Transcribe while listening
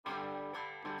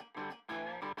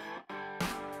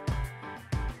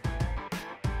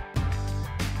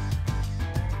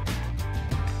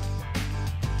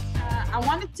I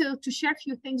wanted to share a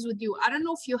few things with you. I don't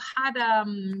know if you had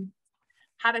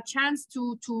a chance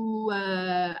to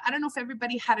I don't know if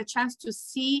everybody had a chance to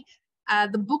see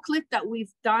the booklet that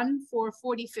we've done for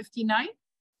 4059.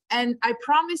 And I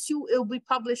promise you it'll be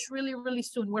published really, really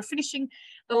soon. We're finishing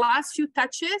the last few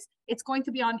touches. It's going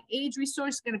to be on Age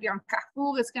Resource, it's going to be on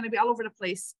Carrefour, it's going to be all over the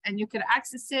place. And you can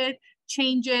access it,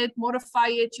 change it, modify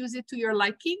it, use it to your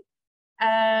liking.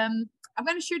 I'm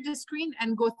going to share the screen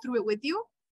and go through it with you.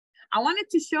 I wanted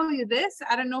to show you this.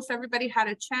 I don't know if everybody had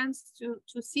a chance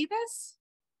to see this.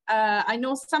 I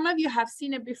know some of you have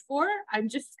seen it before. I'm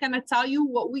just going to tell you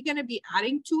what we're going to be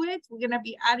adding to it. We're going to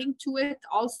be adding to it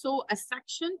also a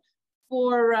section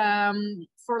for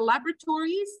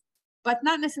laboratories, but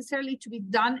not necessarily to be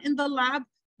done in the lab,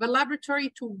 but laboratory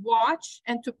to watch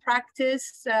and to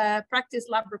practice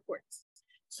lab reports.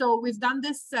 So we've done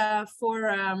this for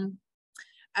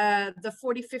the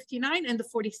 4059 and the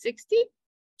 4060.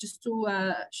 Just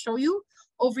to show you.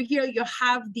 Over here, you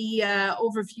have the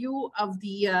overview of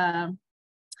the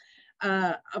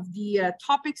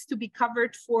topics to be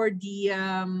covered for the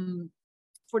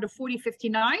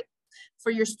 4059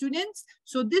 for your students.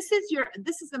 So this is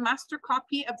the master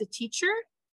copy of the teacher.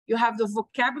 You have the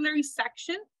vocabulary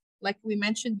section, like we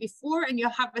mentioned before, and you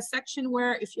have a section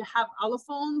where if you have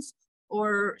allophones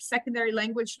or secondary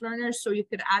language learners, so you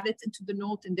could add it into the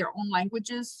note in their own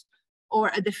languages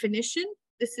or a definition.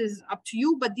 This is up to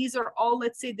you, but these are all,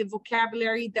 let's say, the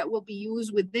vocabulary that will be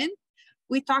used within.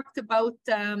 We talked about,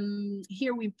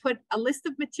 here we put a list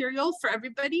of material for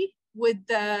everybody with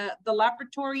the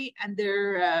laboratory and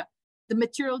the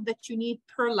material that you need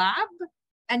per lab.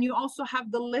 And you also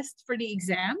have the list for the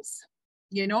exams,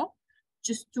 you know,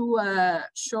 just to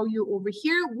show you over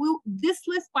here. This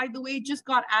list, by the way, just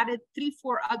got added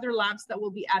 3-4 other labs that will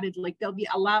be added. Like there'll be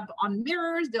a lab on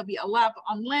mirrors, there'll be a lab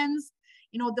on lens,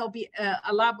 you know, there'll be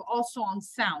a lab also on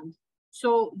sound.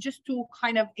 So just to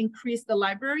kind of increase the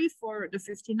library for the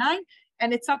 59,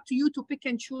 and it's up to you to pick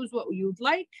and choose what you'd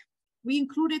like. We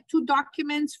included 2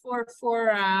 documents for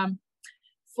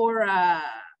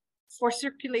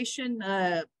circulation,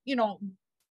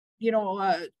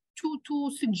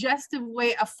 two suggestive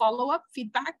way of follow-up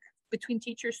feedback between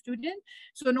teacher student.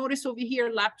 So notice over here,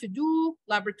 lab to do,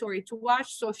 laboratory to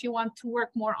watch. So if you want to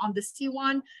work more on the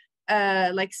C1,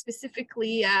 like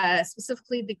specifically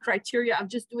the criteria of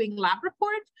just doing lab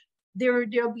report,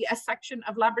 there'll be a section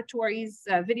of laboratories,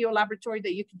 video laboratory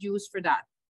that you could use for that.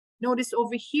 Notice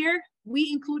over here,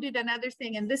 we included another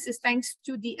thing, and this is thanks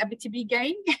to the ABTB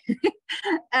gang.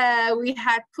 We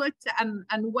had put on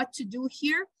what to do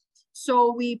here.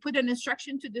 So we put an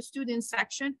instruction to the student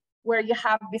section where you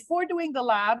have, before doing the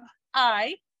lab,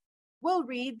 I will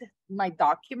read my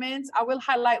documents. I will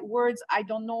highlight words I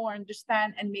don't know or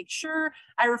understand and make sure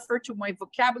I refer to my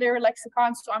vocabulary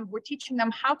lexicon. So we're teaching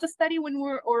them how to study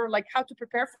or like how to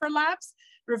prepare for labs,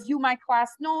 review my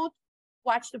class note,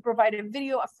 watch the provided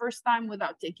video a first time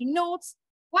without taking notes,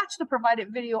 watch the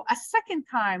provided video a second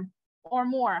time or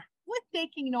more with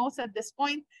taking notes at this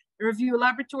point, review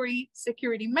laboratory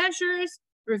security measures,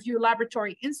 review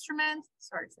laboratory instruments,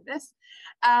 sorry for this,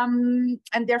 and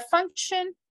their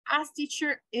function. Ask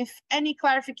teacher if any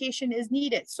clarification is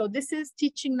needed. So this is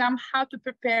teaching them how to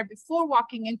prepare before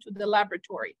walking into the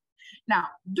laboratory. Now,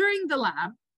 during the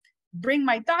lab, bring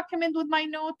my document with my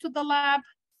note to the lab,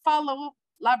 follow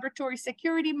laboratory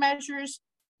security measures,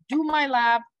 do my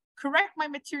lab, correct my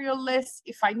material list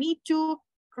if I need to,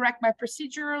 correct my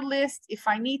procedural list if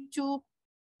I need to,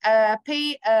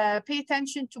 pay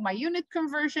attention to my unit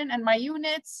conversion and my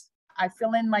units. I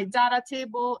fill in my data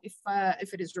table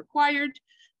if it is required.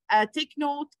 Take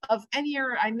note of any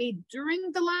error I made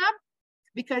during the lab,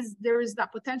 because there is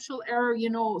that potential error, you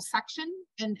know, section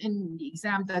in the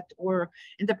exam or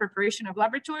in the preparation of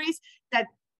laboratories that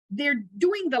they're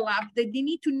doing the lab, that they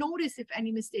need to notice if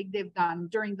any mistake they've done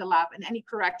during the lab and any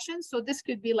corrections. So this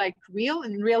could be like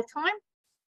in real time,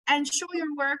 and show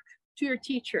your work to your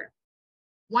teacher.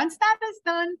 Once that is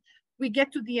done, we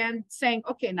get to the end saying,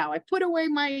 okay, now I put away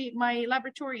my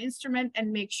laboratory instrument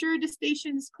and make sure the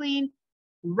station is clean,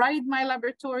 write my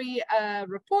laboratory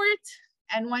report.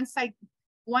 And once I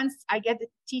get the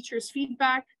teacher's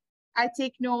feedback, I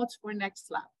take notes for next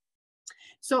lab.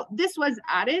 So this was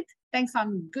added thanks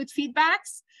on good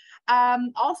feedbacks.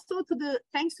 Also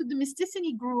thanks to the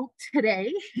Mysticity group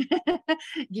today,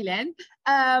 Guylaine,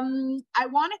 I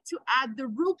wanted to add the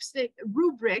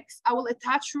rubrics. I will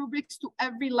attach rubrics to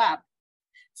every lab.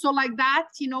 So like that,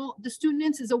 you know, the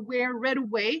students is aware right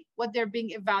away what they're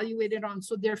being evaluated on.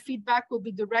 So their feedback will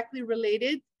be directly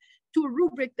related to a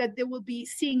rubric that they will be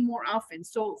seeing more often.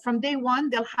 So from day one,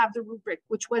 they'll have the rubric,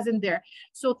 which wasn't there.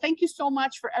 So thank you so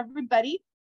much for everybody.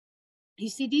 You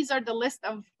see, these are the list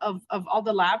of all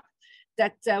the lab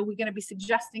that we're going to be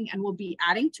suggesting and we'll be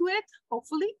adding to it,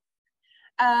 hopefully.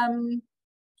 And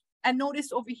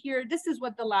notice over here, this is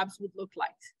what the labs would look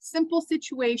like. Simple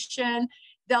situation.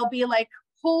 They'll be like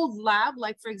hold lab,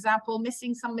 like for example,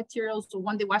 missing some materials. So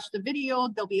when they watch the video,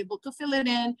 they'll be able to fill it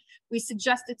in. We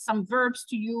suggested some verbs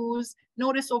to use.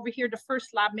 Notice over here, the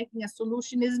first lab, making a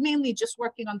solution, is mainly just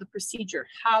working on the procedure.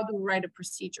 How to write a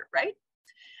procedure, right?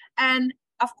 And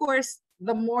of course,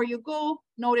 the more you go,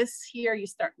 notice here, you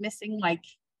start missing, like,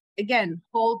 again,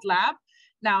 hold lab.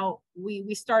 Now,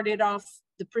 we started off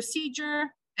the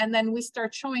procedure, and then we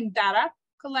start showing data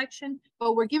collection,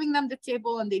 but we're giving them the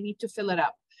table and they need to fill it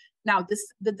up. Now,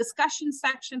 the discussion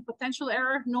section, potential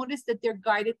error, notice that they're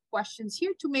guided questions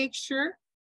here to make sure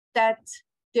that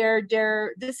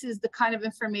this is the kind of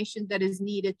information that is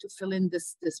needed to fill in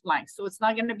this blank. So it's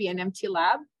not going to be an empty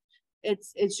lab.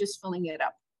 It's just filling it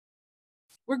up.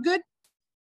 We're good.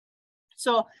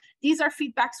 So these are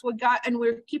feedbacks we got, and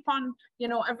we keep on, you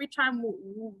know, every time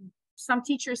some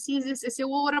teacher sees this, they say,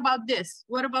 well, what about this?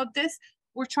 What about this?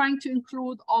 We're trying to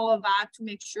include all of that to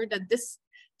make sure that this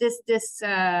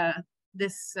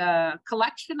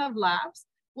collection of labs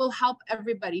will help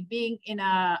everybody, being in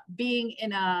an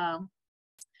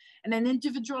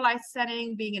individualized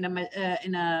setting, being in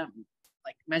a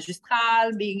like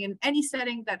magistral, being in any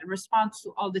setting that responds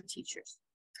to all the teachers.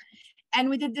 And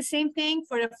we did the same thing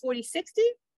for the 4060,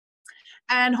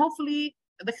 and hopefully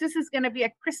this is going to be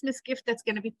a Christmas gift that's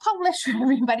going to be published for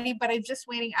everybody, but I'm just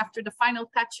waiting after the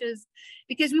final touches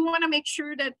because we want to make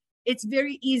sure that it's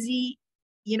very easy,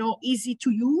 you know, easy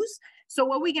to use. So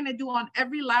what we're going to do on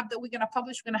every lab that we're going to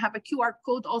publish, we're going to have a QR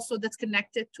code also that's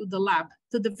connected to the lab,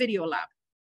 to the video lab.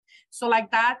 So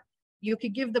like that, you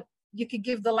could give the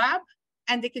lab,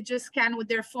 and they could just scan with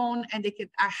their phone, and they could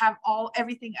have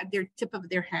everything at their tip of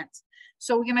their hands.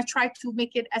 So we're going to try to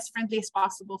make it as friendly as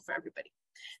possible for everybody.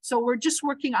 So we're just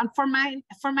working on formatting,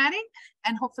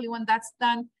 and hopefully when that's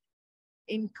done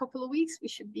in a couple of weeks, we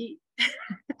should be,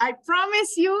 I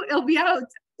promise you, it'll be out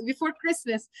before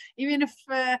Christmas. Even if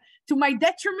to my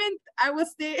detriment, I will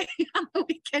stay on the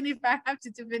weekend if I have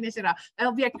to finish it off.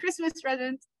 It'll be a Christmas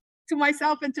present to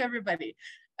myself and to everybody.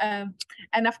 And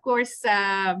of course,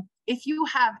 if you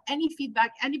have any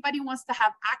feedback, anybody wants to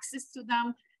have access to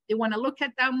them, they want to look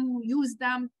at them, use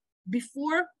them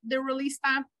before the release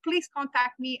time, please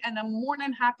contact me, and I'm more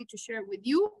than happy to share it with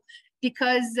you,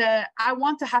 because I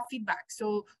want to have feedback.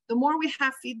 So the more we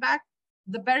have feedback,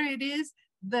 the better it is,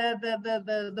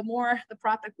 the more the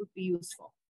product would be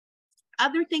useful.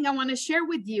 Other thing I want to share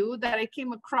with you that I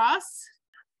came across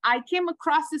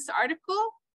this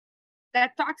article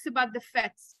that talks about the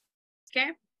PhETs,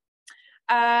 okay?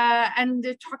 And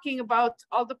they're talking about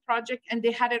all the project, and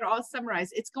they had it all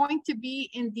summarized. It's going to be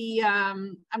in the,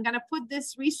 I'm going to put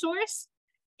this resource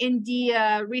in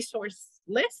the resource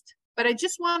list, but I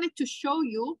just wanted to show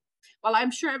you, well,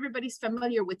 I'm sure everybody's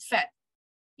familiar with PhET,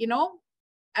 you know?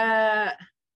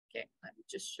 Okay, let me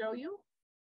just show you.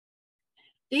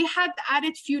 They had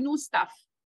added few new stuff,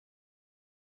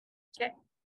 okay?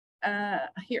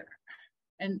 Here,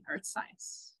 in Earth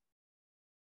Science.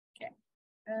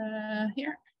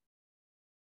 Here,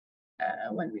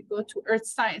 when we go to Earth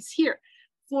Science here,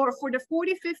 for the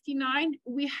 4059,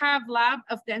 we have lab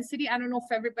of density. I don't know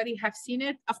if everybody have seen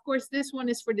it. Of course, this one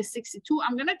is for the 62.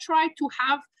 I'm gonna try to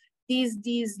have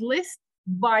these lists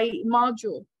by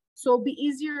module. So it'll be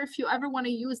easier if you ever wanna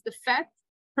use the PhET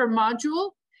per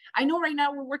module. I know right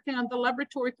now we're working on the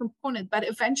laboratory component, but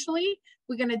eventually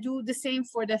we're gonna do the same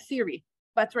for the theory.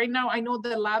 But right now I know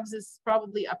the labs is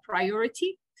probably a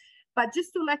priority. But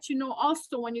just to let you know,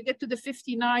 also, when you get to the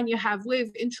 59, you have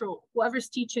wave intro, whoever's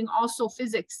teaching also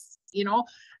physics, you know,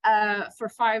 for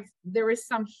 5, there is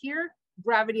some here,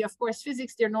 gravity, of course,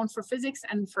 physics, they're known for physics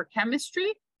and for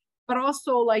chemistry, but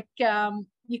also like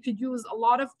you could use a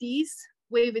lot of these,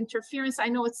 wave interference. I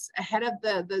know it's ahead of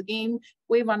the game,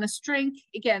 wave on a string.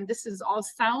 Again, this is all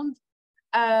sound.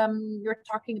 You're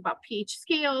talking about pH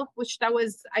scale, which that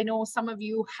was, I know some of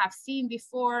you have seen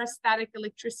before, static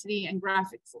electricity and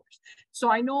graphic force.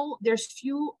 So I know there's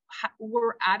few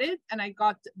were added, and I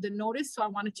got the notice, so I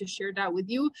wanted to share that with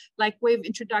you, like wave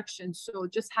introduction. So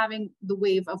just having the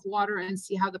wave of water and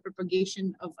see how the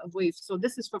propagation of waves. So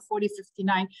this is for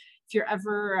 4059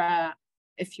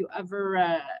 if you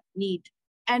ever need.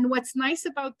 And what's nice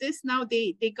about this now,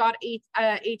 they got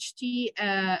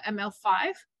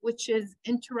HTML5, which is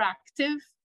interactive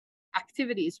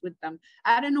activities with them.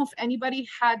 I don't know if anybody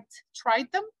had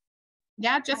tried them.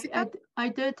 Yeah, Jessica? I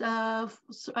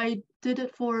did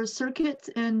it for circuit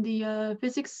and the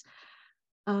physics,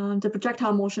 the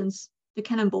projectile motions, the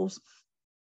cannonballs.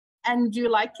 And do you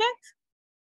like it?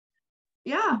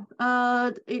 Yeah,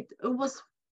 it was,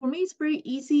 for me, it's very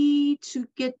easy to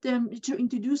get them, to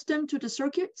introduce them to the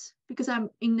circuits, because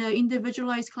I'm in the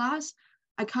individualized class.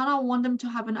 I kind of want them to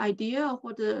have an idea of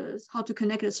how to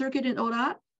connect the circuit and all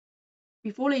that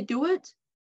before they do it,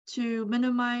 to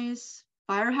minimize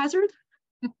fire hazard.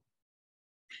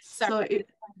 So it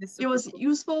was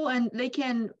useful, and they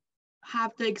can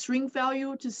have the extreme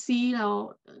value to see, you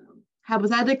know,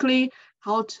 hypothetically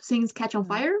how things catch on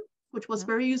fire, which was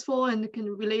very useful and can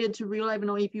relate it to real life. You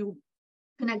know, if you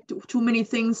connect too many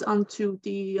things onto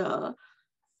the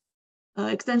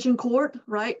extension cord,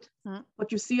 right?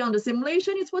 What you see on the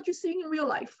simulation is what you see in real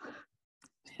life.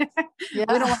 Yeah. We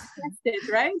don't want to test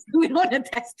it, right? We don't want to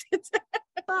test it.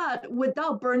 But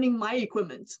without burning my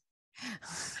equipment.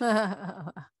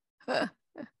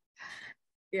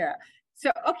 Yeah.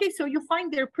 So, okay, so you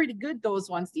find they're pretty good, those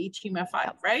ones, the HTML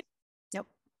file, right? Yep.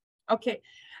 Okay.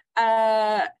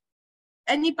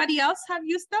 Anybody else have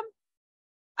used them?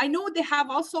 I know they have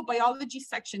also biology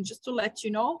section, just to let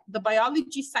you know. The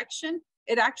biology section,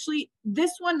 it actually,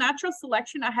 this one, natural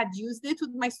selection, I had used it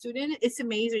with my student. It's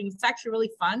amazing. It's actually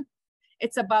really fun.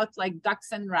 It's about like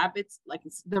ducks and rabbits, like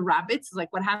it's the rabbits,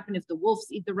 like what happened if the wolves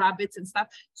eat the rabbits and stuff.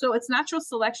 So it's natural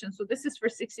selection. So this is for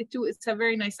 62. It's a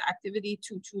very nice activity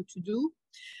to do.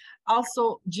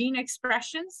 Also, gene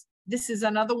expressions. This is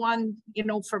another one, you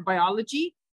know, for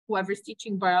biology, whoever's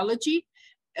teaching biology.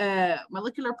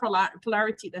 Molecular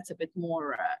polarity, that's a bit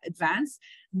more advanced.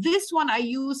 This one I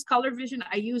use color vision.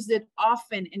 I use it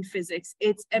often in physics.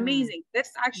 It's amazing.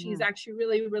 This actually is actually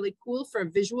really, really cool for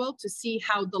visual, to see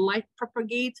how the light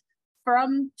propagates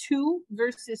from to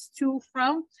versus to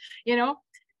from, you know.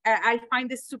 I find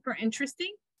this super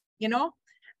interesting, you know.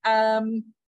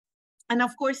 And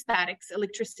of course, statics,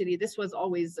 electricity. This was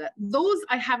always, those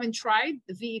I haven't tried,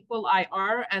 the V equal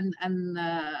IR and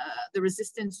the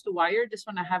resistance to wire. This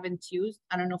one I haven't used.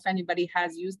 I don't know if anybody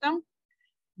has used them,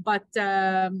 but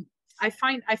I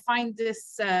find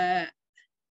this, the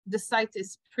site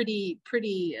is pretty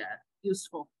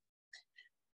useful.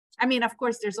 I mean, of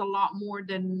course, there's a lot more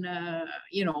than,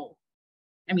 you know,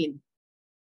 I mean,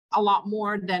 a lot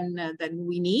more than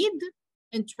we need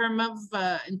in term of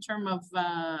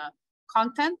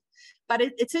content, but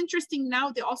it's interesting now.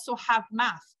 They also have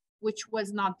math, which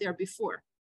was not there before,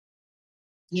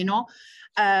 you know,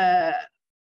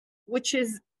 which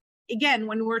is, again,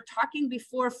 when we're talking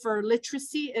before for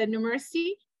literacy and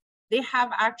numeracy, they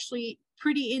have actually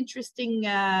pretty interesting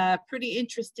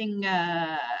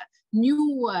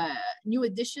new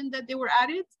addition that they were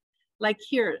added. Like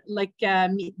here, like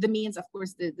the means, of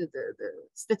course, the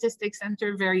statistics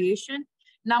center variation,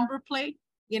 number play,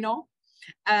 you know.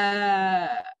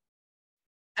 And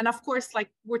of course,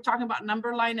 like we're talking about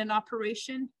number line and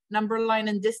operation, number line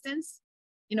and distance,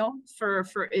 you know, for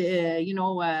you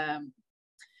know,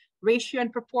 ratio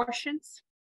and proportions.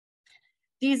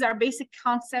 These are basic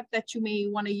concepts that you may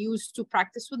want to use to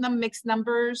practice with them. Mixed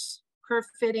numbers, curve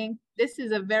fitting. This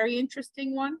is a very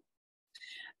interesting one.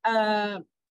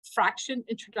 Fraction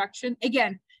introduction.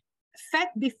 Again,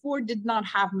 PhET before did not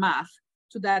have math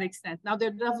to that extent. Now they're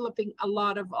developing a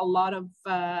lot of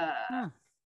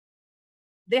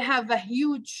they have a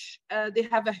huge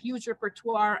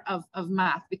repertoire of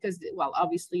math, because, well,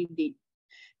 obviously they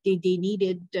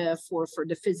needed for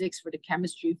the physics, for the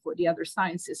chemistry, for the other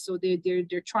sciences. So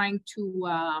they're trying to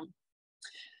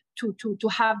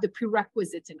have the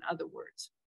prerequisites, in other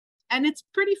words. And it's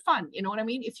pretty fun, you know what I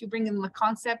mean? If you bring in the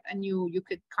concept and you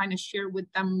could kind of share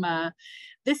with them,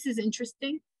 this is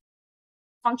interesting.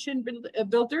 Function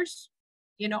builders,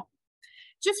 you know,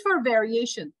 just for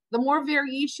variation. The more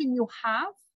variation you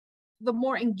have, the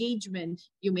more engagement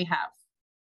you may have.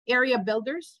 Area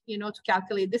builders, you know, to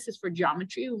calculate. This is for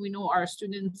geometry. We know our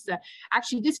students,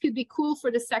 actually, this could be cool for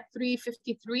the Sec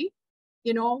 353.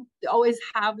 You know, they always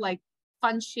have like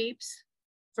fun shapes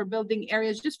for building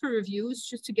areas, just for reviews,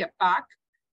 just to get back.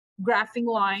 Graphing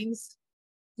lines.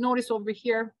 Notice over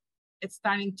here, it's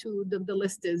starting to, the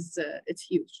list is, it's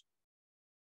huge.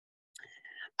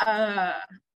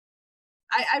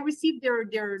 I received their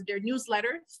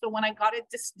newsletter. So when I got it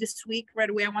this week, right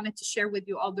away, I wanted to share with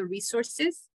you all the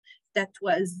resources that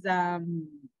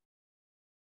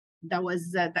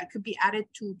could be added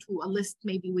to a list.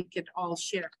 Maybe we could all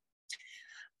share.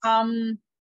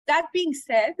 That being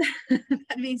said,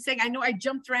 I know I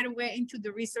jumped right away into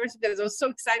the resource because I was so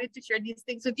excited to share these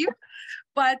things with you.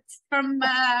 But from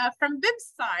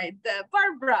BIM's side,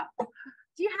 Barbara,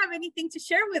 do you have anything to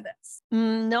share with us?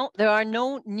 No, there are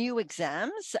no new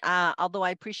exams, although I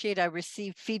appreciate I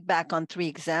received feedback on 3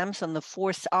 exams on the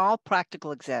all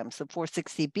practical exams, the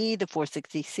 460B, the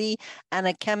 460C, and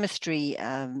a chemistry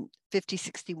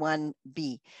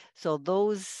 5061B. So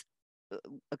those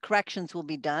corrections will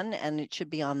be done and it should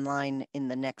be online in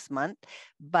the next month.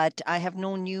 But I have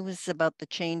no news about the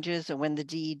changes or when the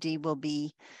DED will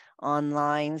be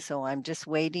online. So I'm just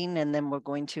waiting, and then we're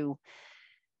going to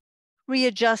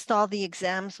readjust all the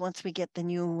exams once we get the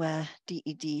new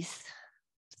DEDs.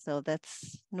 So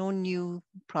that's no new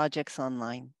projects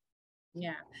online.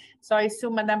 Yeah. So I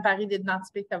assume Madame Paris did not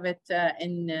speak of it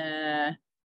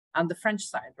on the French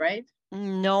side, right?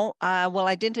 No, well,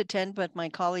 I didn't attend, but my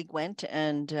colleague went,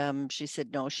 and she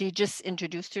said no. She just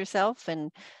introduced herself, and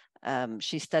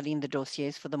she's studying the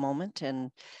dossiers for the moment,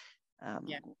 and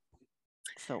yeah.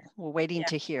 So we're waiting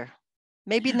to hear.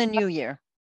 Maybe in the new year.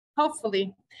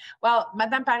 Hopefully. Well,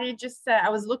 Madame Paris, just I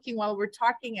was looking while we're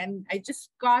talking, and I just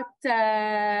got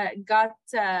an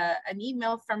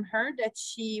email from her that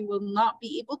she will not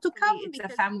be able to come. It's a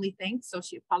family thing, so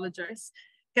she apologized.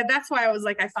 Yeah, that's why I was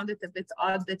like, I found it a bit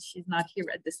odd that she's not here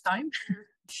at this time.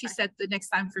 She said the next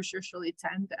time for sure she'll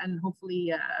attend, and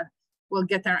hopefully we'll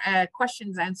get our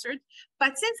questions answered.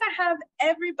 But since I have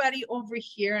everybody over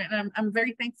here, and I'm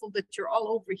very thankful that you're all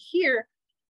over here,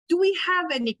 do we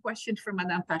have any questions for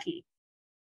Madame Paris?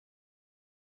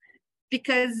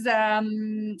 Because I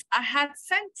had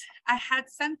sent, I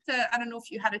don't know if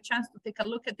you had a chance to take a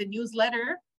look at the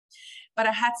newsletter, but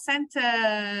I had sent,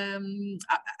 I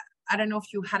don't know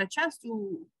if you had a chance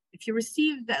to, if you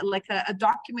received like a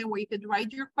document where you could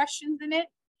write your questions in it.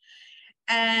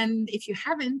 And if you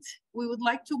haven't, we would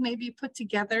like to maybe put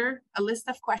together a list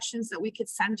of questions that we could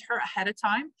send her ahead of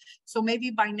time. So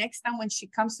maybe by next time when she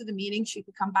comes to the meeting, she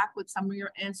could come back with some of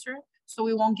your answer. So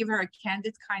we won't give her a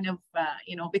candid kind of,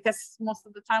 because most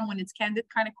of the time when it's candid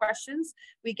kind of questions,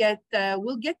 we get,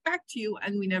 we'll get back to you,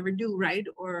 and we never do, right?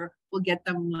 Or we'll get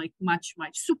them like much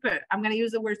super. I'm going to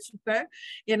use the word super,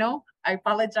 I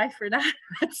apologize for that.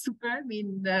 That's super. I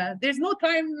mean, there's no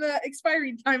time,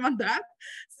 expiring time on that.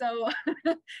 So,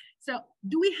 so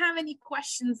do we have any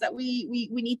questions that we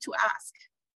need to ask?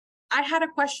 I had a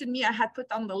question I had put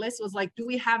on the list was like, do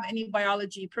we have any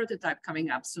biology prototype coming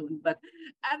up soon? But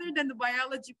other than the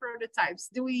biology prototypes,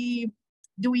 do we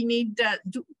need,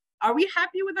 are we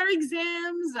happy with our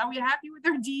exams? Are we happy with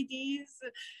our DDs?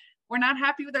 We're not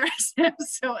happy with our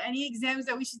exams. So any exams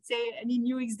that we should say, any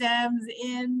new exams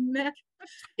in?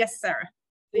 Yes, Sarah.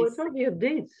 Please. What are the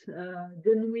updates?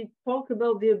 Didn't we talk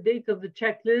about the update of the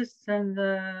checklists and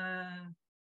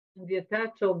the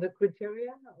attach of the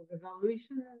criteria of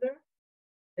evaluation in there?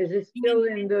 Is it still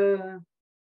in the...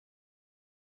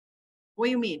 What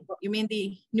do you mean? You mean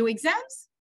the new exams?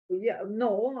 Yeah,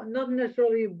 no, not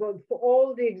necessarily, but for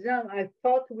all the exam, I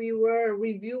thought we were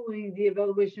reviewing the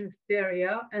evaluation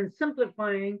criteria and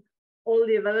simplifying all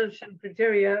the evaluation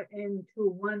criteria into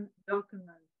one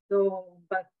document. So,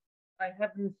 but I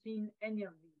haven't seen any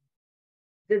of these.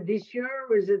 Is it this year?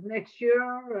 Or is it next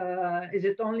year? Is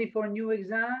it only for new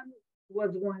exams?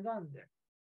 What's going on there?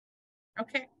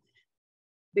 Okay.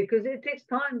 Because it takes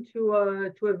time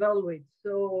to evaluate.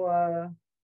 So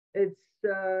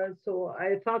so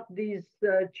I thought these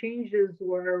changes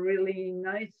were really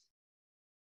nice.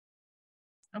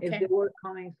 Okay. If they were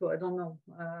coming, so I don't know.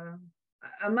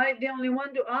 Am I the only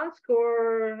one to ask,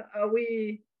 or are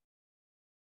we?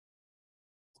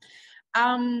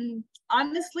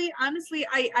 Honestly,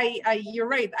 I you're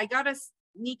right. I got a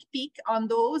sneak peek on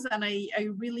those, and I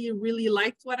really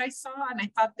liked what I saw, and I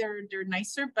thought they're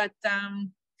nicer, but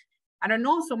I don't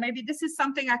know. So maybe this is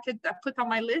something I could put on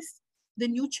my list. The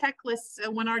new checklists,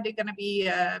 when are they going to be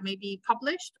maybe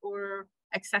published or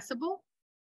accessible?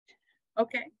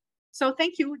 Okay. So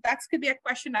thank you. That could be a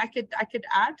question I could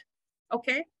add.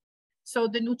 Okay. So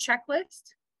the new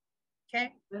checklist.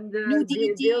 Okay. And the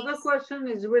other question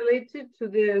is related to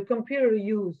the computer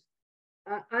use.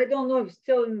 I don't know if it's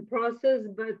still in process,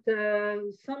 but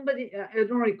somebody, I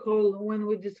don't recall when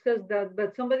we discussed that,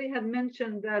 but somebody had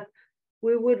mentioned that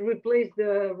we would replace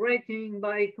the writing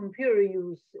by computer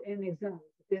use in exams.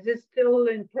 Is it still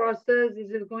in process? Is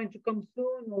it going to come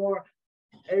soon, or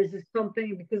is it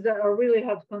something, because I really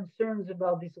have concerns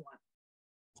about this one?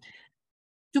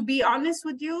 To be honest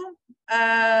with you,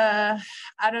 I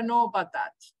don't know about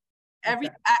that.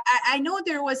 I know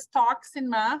there was talks in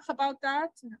math about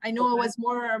that. I know it was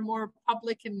more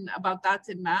public about that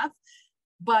in math,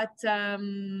 but I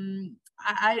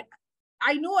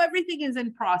know everything is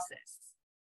in process.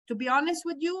 To be honest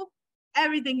with you,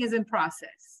 everything is in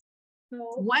process.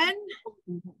 No. When?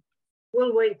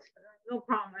 We'll wait. No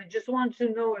problem. I just want to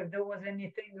know if there was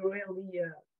anything really.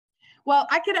 Well,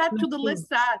 I could add to the list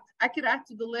that I could add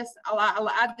to the list. I'll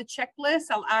add the checklist.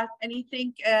 I'll add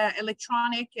anything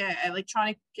electronic.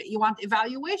 You want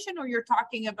evaluation, or you're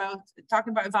talking about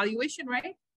evaluation,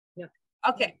 right? Yeah.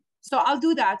 Okay. So I'll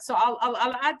do that. So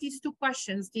I'll add these two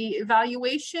questions. The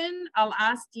evaluation. I'll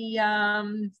ask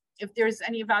the if there's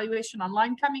any evaluation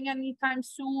online coming anytime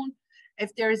soon.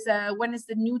 If there's when is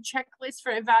the new checklist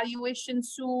for evaluation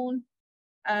soon?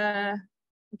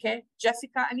 Okay,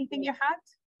 Jessica, anything you had?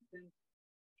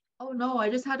 Oh no, I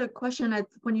just had a question.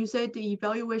 When you said the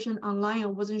evaluation online, I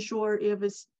wasn't sure if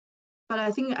it's, but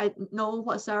I think I know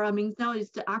what Sarah means now.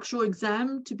 Is the actual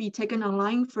exam to be taken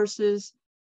online versus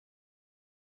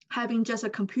having just a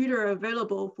computer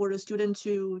available for the student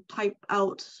to type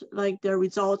out like their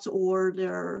results or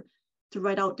to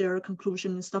write out their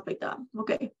conclusion and stuff like that.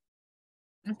 Okay.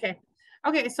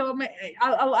 Okay, so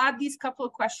I'll add these couple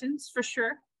of questions for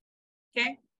sure.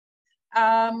 Okay.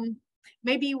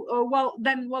 Maybe, well,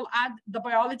 then we'll add the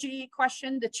biology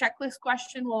question, the checklist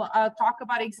question. We'll talk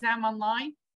about exam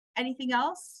online. Anything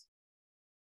else?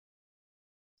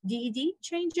 DED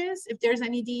changes, if there's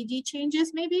any DED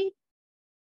changes, maybe?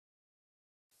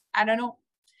 I don't know.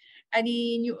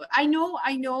 Any new, I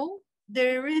know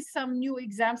there is some new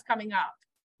exams coming up,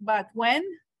 but when?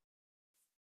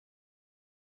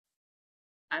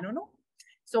 I don't know.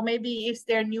 So maybe if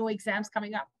there are new exams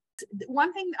coming up.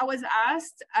 One thing I was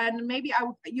asked, and maybe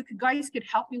you guys could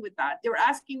help me with that. They were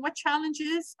asking what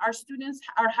challenges our students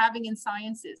are having in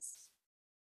sciences.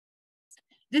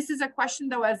 This is a question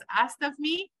that was asked of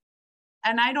me,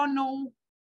 and I don't know.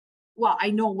 Well, I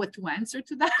know what to answer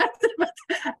to that, but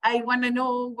I want to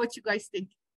know what you guys think,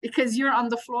 because you're on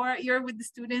the floor, you're with the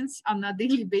students on a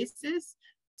daily basis.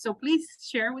 So please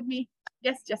share with me.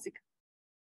 Yes, Jessica.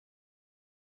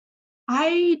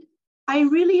 I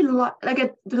really like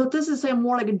it. This is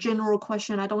more like a general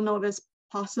question. I don't know if it's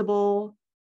possible,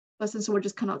 but since we're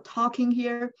just kind of talking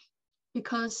here,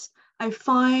 because I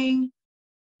find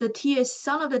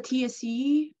some of the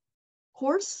TSE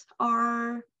course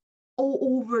are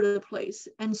all over the place,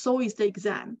 and so is the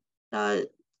exam. The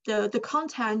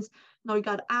contents, you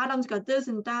got atoms, got this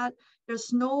and that.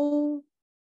 There's no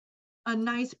a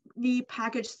nicely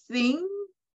packaged thing.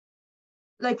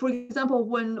 Like, for example,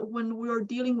 when we were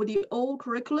dealing with the old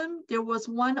curriculum, there was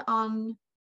one on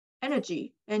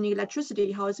energy and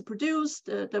electricity, how it's produced,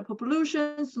 the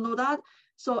pollutions and all that.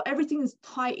 So everything is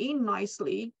tied in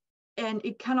nicely, and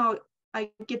it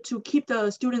I get to keep the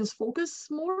students' focus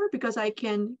more because I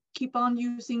can keep on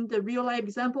using the real life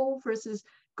example versus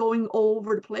going all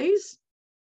over the place.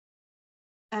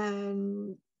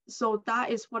 And so that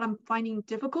is what I'm finding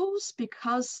difficult,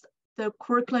 because the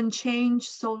curriculum changed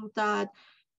so that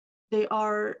they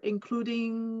are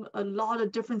including a lot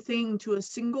of different things into a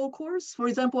single course. For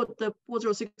example, the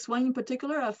 4061 in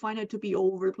particular, I find it to be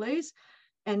all over the place.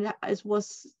 And it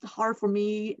was hard for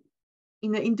me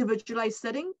in an individualized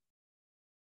setting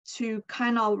to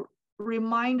kind of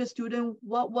remind the student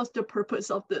what was the purpose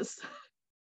of this.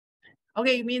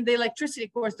 Okay, you mean the electricity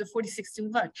course, the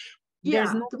 4061? Yeah,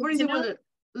 the 4061.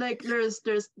 Like there's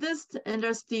this, and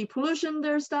there's the pollution,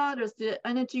 there's the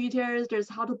energy, there's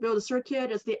how to build a circuit,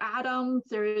 there's the atoms,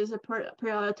 there is a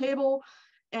periodic table,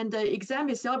 and the exam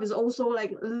itself is also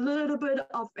like a little bit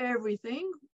of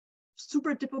everything,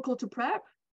 super difficult to prep.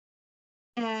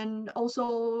 And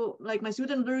also, like, my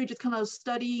student literally just kind of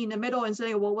study in the middle and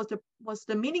say, well, what's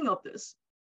the meaning of this?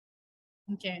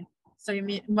 Okay, so you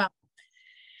mean, well,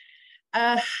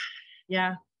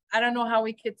 yeah, I don't know how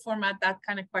we could format that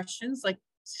kind of questions, like,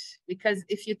 because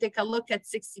if you take a look at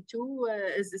 62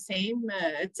 is the same.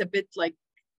 It's a bit like,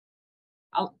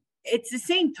 it's the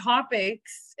same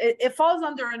topics. It falls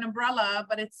under an umbrella,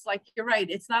 but it's like, you're right,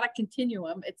 it's not a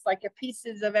continuum. It's like a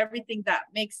pieces of everything that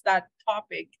makes that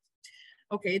topic.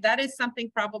 Okay, that is something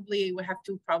probably we have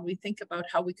to think about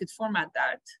how we could format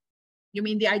that. You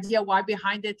mean the idea why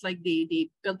behind it, like they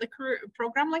build the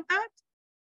program like that?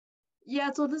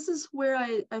 Yeah, so this is where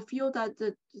I feel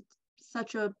that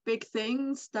such a big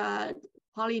things that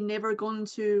probably never going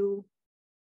to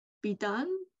be done.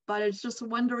 But it's just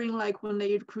wondering, like, when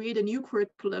they create a new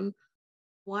curriculum,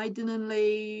 why didn't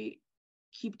they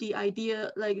keep the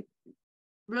idea, like,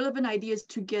 relevant ideas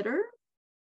together?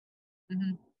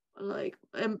 Mm-hmm. Like,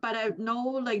 but I know,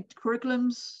 like,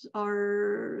 curriculums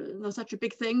are such a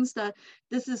big things that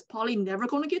this is probably never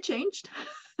going to get changed.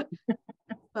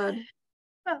 But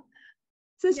well,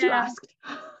 since you asked,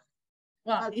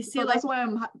 well, you see, so like, that's why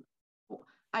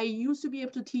I used to be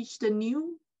able to teach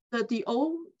the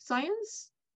old science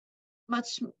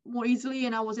much more easily,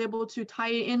 and I was able to tie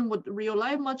it in with real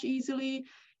life much easily.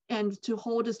 and to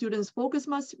hold the students' focus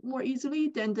much more easily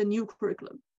than the new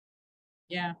curriculum.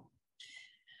 Yeah.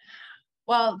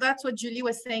 Well, that's what Julie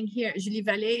was saying here. Julie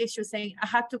Vallée, she was saying, I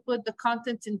had to put the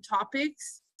content in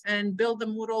topics and build a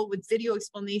Moodle with video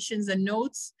explanations and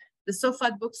notes. The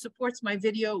SOFAT book supports my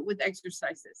video with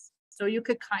exercises. So you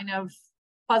could kind of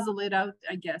puzzle it out,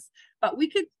 I guess. But we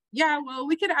could, yeah, well,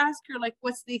 we could ask her, like,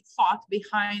 what's the thought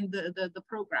behind the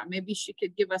program? Maybe she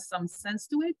could give us some sense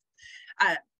to it.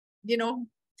 You know,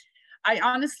 I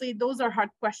honestly, those are hard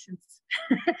questions.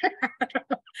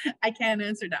 I can't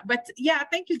answer that. But yeah,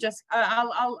 thank you, Jessica.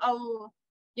 I'll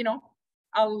you know,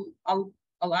 I'll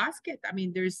ask it. I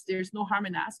mean, there's no harm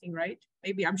in asking, right?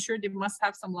 Maybe, I'm sure they must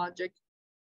have some logic.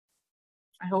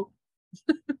 I hope.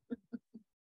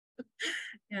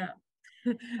 Yeah.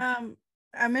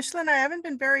 Micheline, I haven't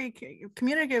been very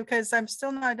communicative because I'm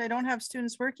still not, I don't have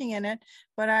students working in it,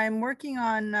 but I'm working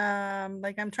on,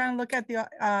 like, I'm trying to look at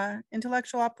the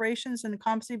intellectual operations and the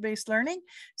competency-based learning.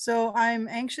 So I'm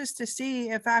anxious to see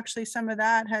if actually some of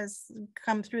that has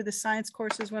come through the science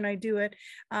courses when I do it.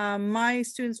 My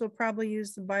students will probably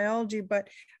use the biology, but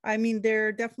I mean,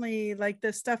 they're definitely, like,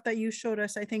 the stuff that you showed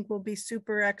us, I think will be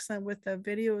super excellent with the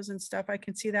videos and stuff. I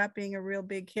can see that being a real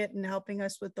big hit and helping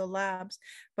us with the labs.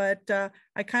 But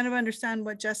I kind of understand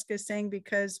what Jessica is saying,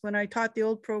 because when I taught the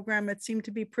old program, it seemed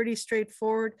to be pretty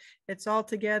straightforward. It's all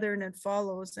together and it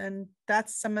follows. And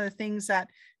that's some of the things that,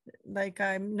 like,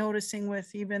 I'm noticing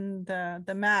with even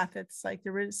the math. It's like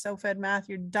there is self-ed math,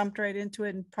 you're dumped right into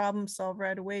it and problem solve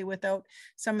right away without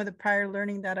some of the prior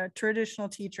learning that a traditional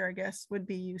teacher, I guess, would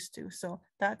be used to. So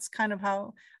that's kind of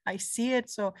how I see it.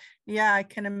 So yeah, I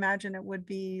can imagine it would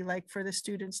be like for the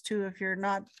students too, if you're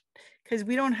not, because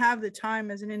we don't have the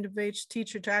time as an individual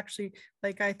teacher to actually,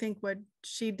 like, I think what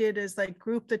she did is like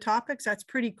group the topics. That's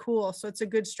pretty cool. So it's a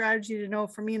good strategy to know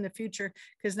for me in the future,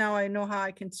 because now I know how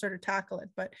I can sort of tackle it,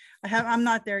 but I'm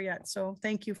not there yet. So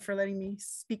thank you for letting me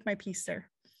speak my piece there.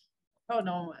 Oh,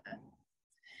 no.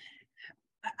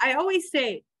 I always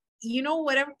say, you know,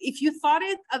 whatever, if you thought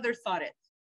it, others thought it.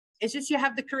 It's just you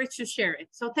have the courage to share it.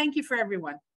 So thank you for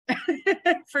everyone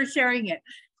for sharing it.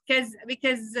 Because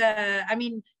I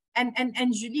mean,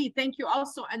 and Julie, thank you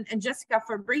also, and Jessica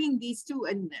for bringing these two,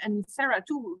 and Sarah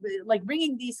too, like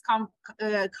bringing these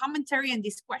commentary and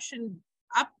these questions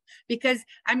up, because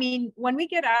I mean, when we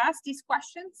get asked these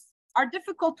questions are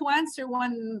difficult to answer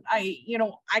when I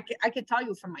could tell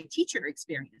you from my teacher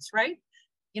experience, right?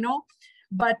 You know,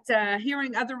 but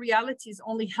hearing other realities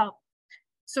only help.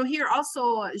 So here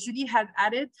also, Julie had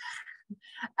added,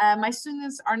 my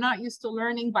students are not used to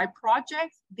learning by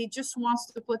project. They just want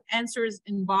to put answers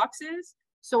in boxes.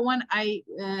 So when I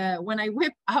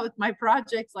whip out my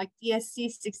projects like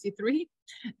TSC 63,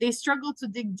 they struggle to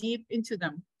dig deep into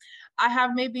them. I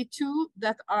have maybe two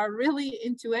that are really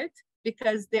into it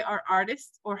because they are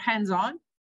artists or hands-on,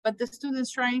 but the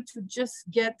students trying to just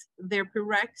get their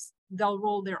prereqs, they'll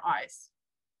roll their eyes.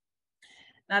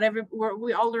 Not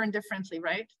we all learn differently,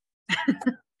 right?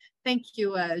 Thank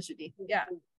you, Julie. Yeah.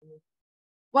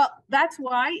 Well, that's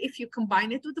why if you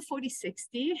combine it with the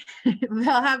 4060,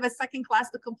 they'll have a second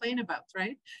class to complain about,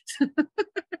 right?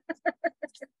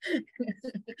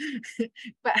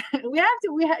 But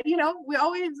we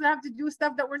always have to do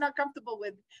stuff that we're not comfortable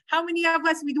with. How many of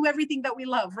us, we do everything that we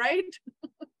love, right?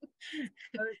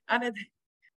 And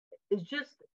it's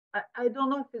just, I don't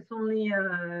know if it's only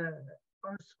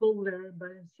our school there, but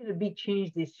I've seen a big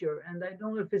change this year. And I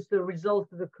don't know if it's the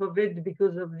result of the COVID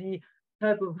because of the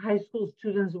type of high school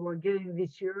students we're getting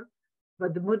this year,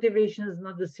 but the motivation is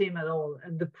not the same at all.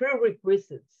 And the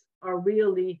prerequisites are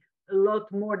really a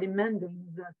lot more demanding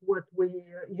than what we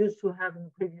used to have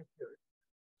in previous years.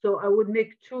 So I would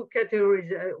make two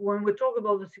categories. When we talk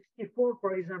about the 64,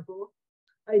 for example,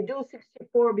 I do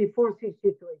 64 before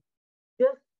 63,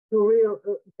 just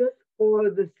for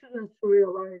the students to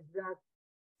realize that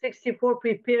 64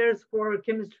 prepares for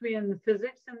chemistry and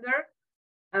physics in there.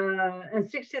 And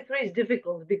 63 is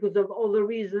difficult because of all the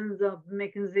reasons of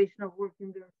mechanization of work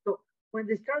in there. So when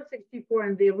they start 64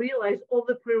 and they realize all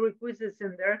the prerequisites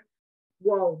in there,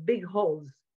 wow, big holes,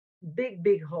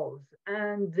 big holes.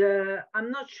 And I'm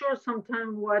not sure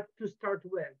sometimes what to start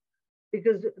with,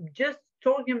 because just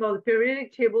talking about the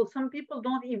periodic table, some people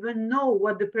don't even know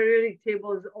what the periodic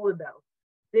table is all about.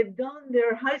 They've done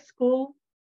their high school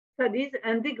studies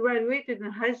and they graduated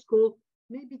in high school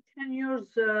maybe 10 years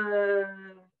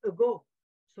ago.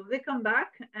 So they come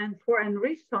back, and for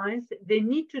enriched science, they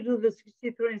need to do the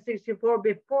 63 and 64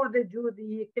 before they do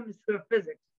the chemistry or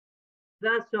physics.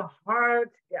 That's a hard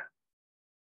gap.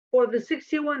 For the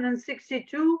 61 and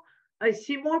 62, I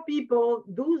see more people.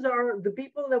 Those are the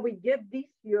people that we get this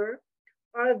year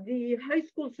are the high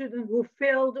school students who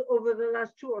failed over the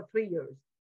last 2 or 3 years.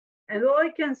 And all I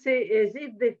can say is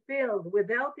if they failed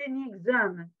without any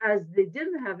exam, as they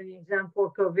didn't have any exam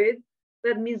for COVID,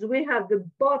 that means we have the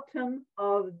bottom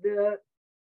of the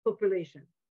population.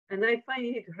 And I find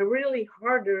it really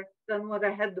harder than what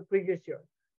I had the previous year.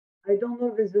 I don't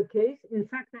know if it's the case. In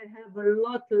fact, I have a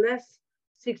lot less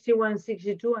 61,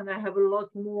 62, and I have a lot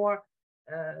more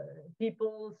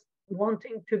people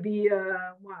wanting to be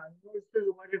nurses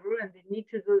or whatever, and they need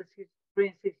to do the 63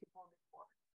 and 64 before.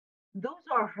 Those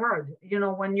are hard. You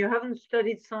know, when you haven't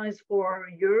studied science for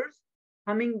years,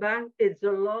 coming back, it's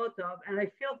a lot of, and I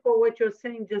feel for what you're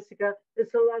saying, Jessica,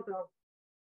 it's a lot of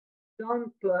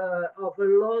dump of a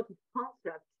lot of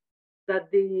concepts that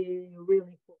they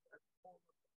really focus on.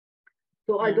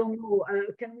 So I don't know,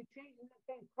 can we change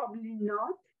anything? Probably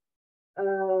not.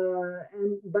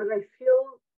 But I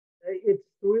feel it's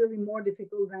really more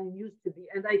difficult than it used to be.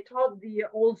 And I taught the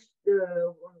old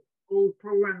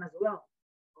program as well.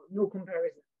 No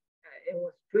comparison. It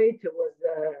was straight. It was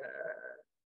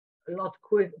a lot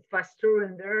quick, faster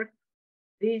in there.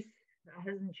 This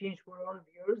hasn't changed for a lot of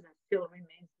years and still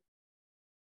remains.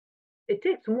 It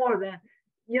takes more than,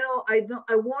 you know,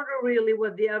 I wonder really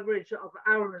what the average of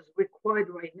hours required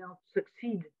right now to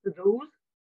succeed to those.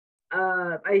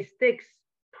 It takes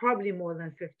probably more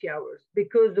than 50 hours,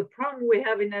 because the problem we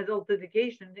have in adult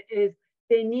education is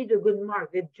they need a good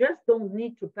mark. They just don't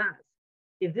need to pass.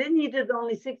 If they needed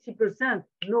only 60%,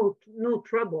 no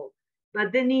trouble.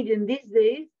 But they need, in these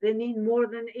days, they need more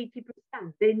than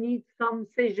 80%. They need some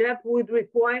CEGEP would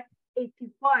require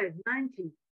 85,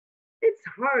 90. It's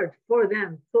hard for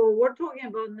them. So we're talking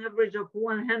about an average of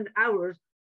 100 hours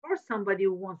for somebody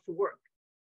who wants to work.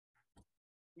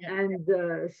 Yeah.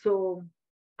 And so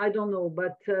I don't know,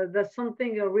 but that's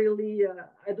something I really,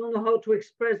 I don't know how to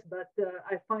express, but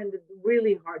I find it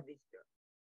really hard this year.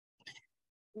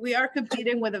 We are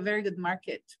competing with a very good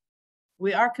market.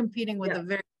 We are competing with a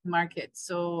very good market.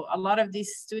 So a lot of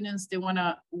these students, they want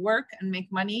to work and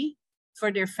make money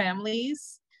for their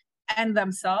families and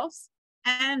themselves,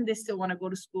 and they still want to go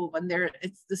to school. And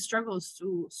the struggle is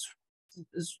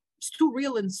too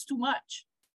real and it's too much.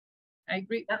 I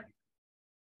agree. Yeah.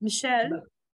 Michelle?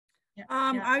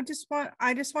 I just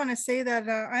want to say that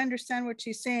I understand what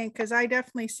she's saying, because I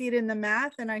definitely see it in the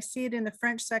math and I see it in the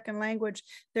French second language.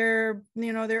 They're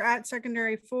at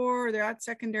secondary 4, or they're at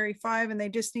secondary 5, and they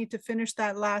just need to finish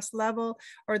that last level,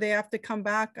 or they have to come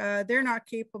back. They're not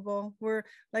capable. They're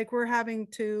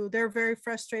very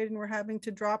frustrated, and we're having to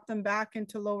drop them back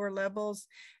into lower levels.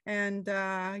 And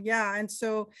and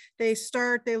so they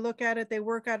look at it, they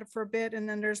work at it for a bit, and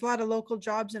then there's a lot of local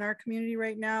jobs in our community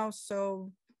right now.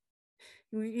 So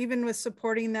even with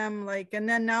supporting them, and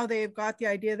then now they've got the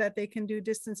idea that they can do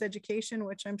distance education,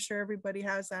 which I'm sure everybody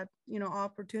has that,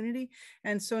 opportunity.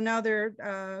 And so now they're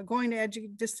going to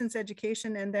distance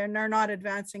education, and they're not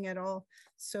advancing at all.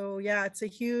 So yeah, it's a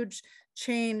huge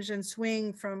change and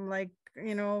swing from the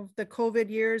COVID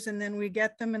years, and then we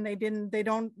get them and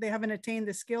they haven't attained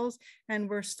the skills, and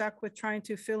we're stuck with trying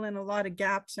to fill in a lot of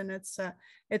gaps. And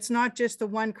it's not just a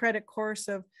 1 credit course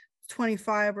of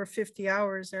 25 or 50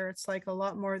 hours there. It's a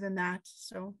lot more than that.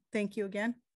 So thank you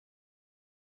again.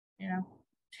 Yeah.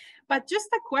 But just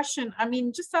a question,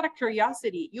 just out of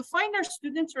curiosity, you find our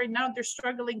students right now, they're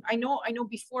struggling. I know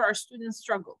before our students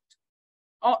struggled.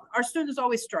 Our students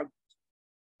always struggled.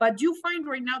 But do you find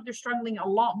right now they're struggling a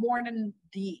lot more than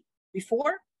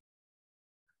before?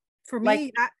 For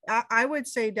me, I would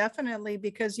say definitely,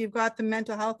 because you've got the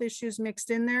mental health issues mixed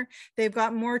in there. They've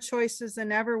got more choices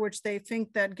than ever, which they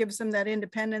think that gives them that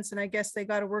independence. And I guess they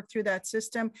got to work through that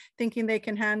system, thinking they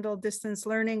can handle distance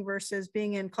learning versus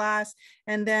being in class.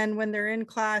 And then when they're in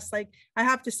class, I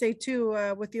have to say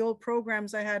too, with the old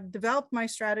programs, I had developed my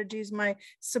strategies, my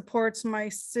supports, my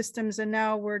systems, and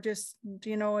now we're just,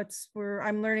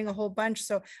 I'm learning a whole bunch.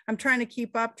 So I'm trying to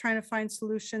keep up, trying to find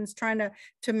solutions, trying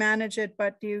to manage it.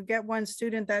 But you get one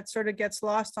student that sort of gets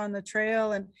lost on the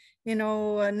trail, and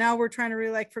now we're trying to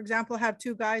really, for example, have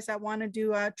 2 guys that want to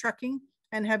do trucking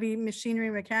and heavy machinery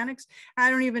mechanics.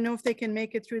 I don't even know if they can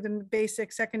make it through the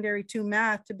basic secondary 2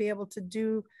 math to be able to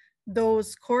do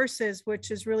those courses,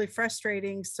 which is really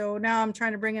frustrating. So now I'm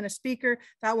trying to bring in a speaker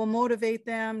that will motivate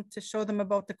them, to show them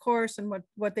about the course and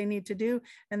what they need to do.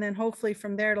 And then hopefully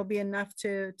from there, it'll be enough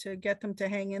to get them to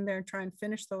hang in there and try and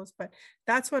finish those. But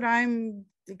that's what I'm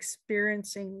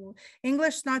experiencing.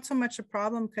 English, not so much a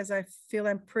problem, because I feel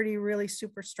I'm really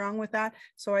super strong with that.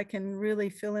 So I can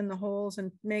really fill in the holes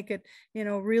and make it,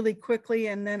 really quickly.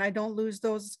 And then I don't lose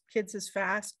those kids as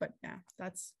fast. But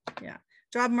yeah,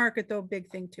 job market though, big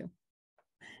thing too.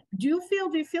 Do you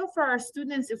feel for our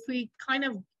students, if we kind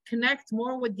of connect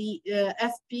more with the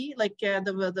FP, like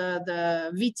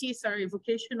the VT, sorry,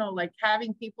 vocational, like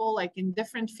having people like in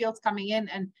different fields coming in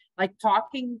and like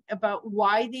talking about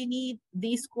why they need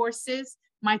these courses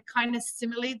might kind of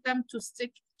stimulate them to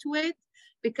stick to it?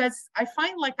 Because I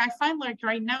find like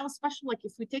right now, especially like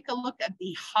if we take a look at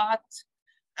the hot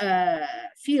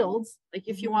fields, like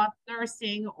if you want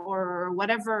nursing or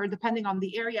whatever, depending on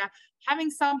the area, having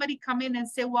somebody come in and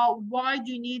say, well, why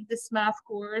do you need this math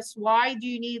course? Why do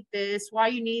you need this? Why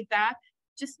you need that?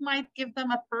 Just might give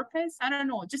them a purpose. I don't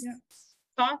know, just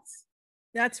thoughts.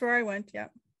 That's where I went. Yeah.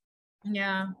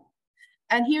 Yeah.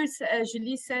 And here's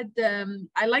Julie said,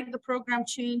 I like the program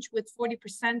change with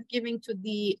 40% giving to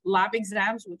the lab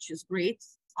exams, which is great.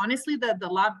 Honestly, the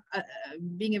lab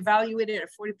being evaluated at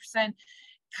 40%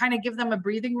 kind of give them a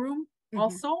breathing room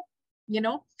also, you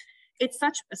know. It's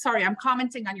such, sorry, I'm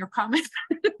commenting on your comment.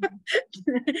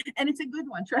 And it's a good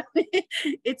one, trust me.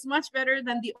 It's much better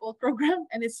than the old program,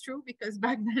 and it's true because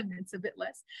back then it's a bit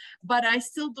less. But I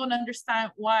still don't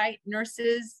understand why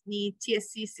nurses need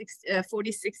TSC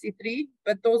 4063,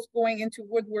 but those going into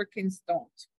woodworkings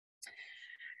don't.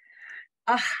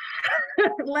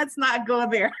 Let's not go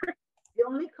there. The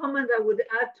only comment I would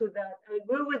add to that, I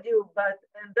agree with you, but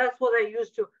and that's what I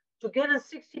used to get a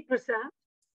 60%.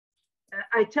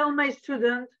 I tell my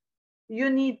student, you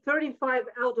need 35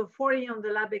 out of 40 on the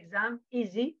lab exam,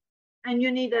 easy, and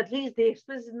you need at least the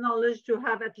explicit knowledge to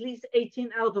have at least 18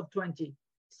 out of 20.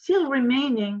 Still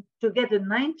remaining to get a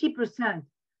 90%,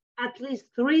 at least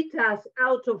 3 tasks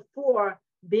out of 4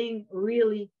 being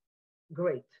really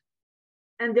great.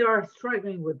 And they are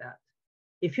struggling with that.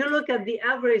 If you look at the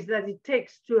average that it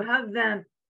takes to have them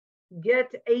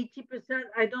get 80%,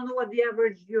 I don't know what the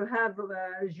average you have,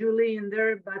 Julie, in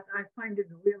there, but I find it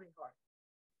really hard.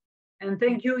 And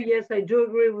thank you. Yes, I do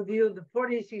agree with you. The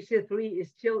 4063 is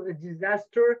still a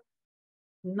disaster,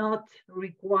 not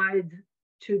required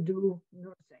to do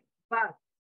nursing. But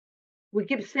we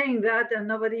keep saying that and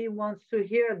nobody wants to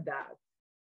hear that.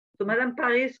 So Madame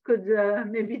Paris could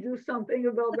maybe do something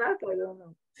about that. I don't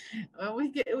know.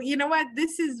 You know what?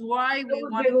 This is why we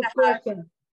wanted to have,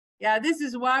 yeah, this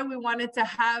is why we wanted to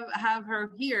have her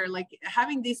here. Like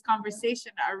having these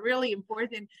conversations are really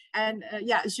important. And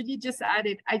yeah, Julie just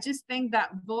added, I just think that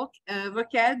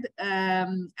VOCED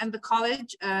and the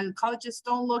colleges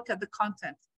don't look at the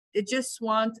content. They just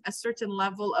want a certain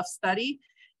level of study.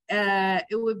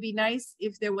 It would be nice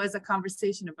if there was a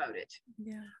conversation about it.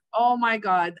 Yeah. Oh my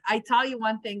God. I tell you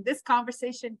one thing, this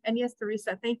conversation, and yes,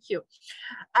 Teresa, thank you.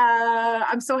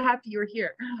 I'm so happy you're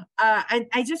here. And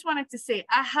I just wanted to say,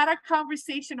 I had a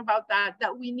conversation about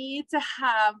that we need to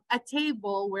have a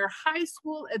table where high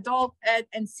school, adult ed,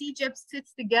 and CEGEP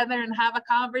sits together and have a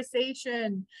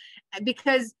conversation,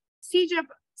 because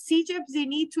CEGEPs, they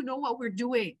need to know what we're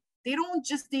doing. They don't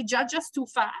just, they judge us too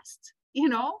fast, you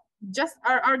know, just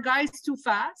our guys too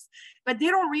fast, but they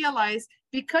don't realize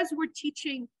because we're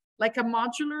teaching like a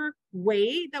modular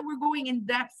way that we're going in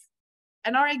depth,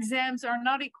 and our exams are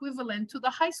not equivalent to the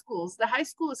high schools. The high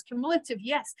school is cumulative,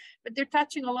 yes, but they're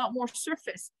touching a lot more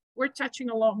surface. We're touching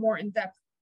a lot more in depth,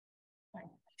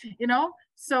 you know?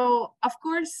 So of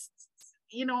course,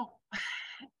 you know,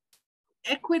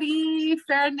 equity,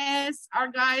 fairness, our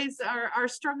guys are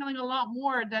struggling a lot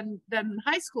more than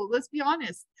high school, let's be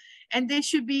honest. And they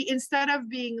should be, instead of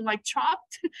being like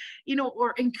chopped, you know,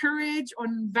 or encouraged or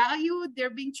valued, they're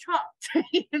being chopped,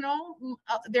 you know,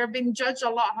 they're being judged a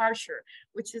lot harsher,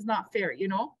 which is not fair, you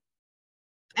know.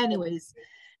 Anyways,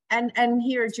 and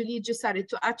here Julie just added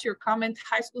to add your comment,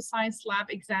 high school science lab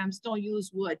exams don't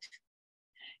use wood.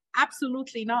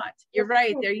 Absolutely not. You're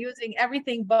right, they're using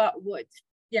everything but wood.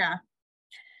 Yeah.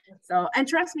 So, and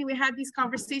trust me, we had this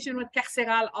conversation with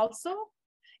Carceral also.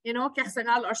 You know,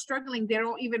 Carceral are struggling. They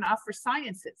don't even offer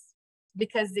sciences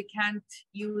because they can't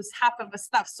use half of the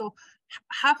stuff. So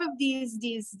half of these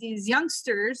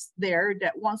youngsters there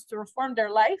that wants to reform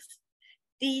their life,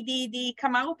 they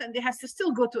come out and they have to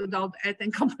still go to adult ed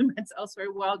and complements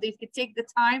elsewhere. Well, they could take the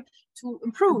time to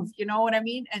improve, you know what I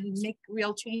mean, and make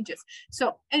real changes.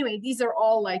 So anyway, these are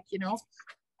all like, you know,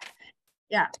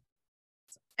 yeah.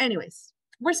 Anyways,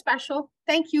 we're special.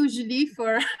 Thank you, Julie,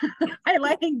 for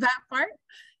highlighting that part.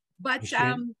 But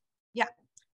yeah.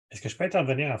 Est-ce que je peux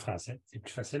intervenir en français? C'est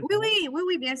plus facile.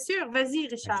 Oui, bien sûr. Vas-y,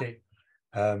 Richard. Okay.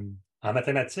 En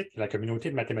mathématiques, la communauté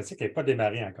de mathématiques n'est pas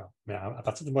démarrée encore. Mais à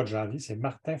partir du mois de janvier, c'est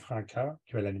Martin Francoeur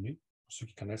qui va l'animer, pour ceux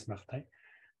qui connaissent Martin.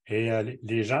 Et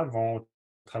les gens vont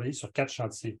travailler sur 4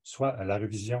 chantiers, soit la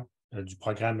révision du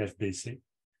programme FBC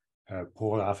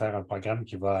pour en faire un programme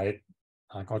qui va être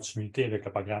en continuité avec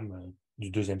le programme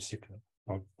du 2e cycle.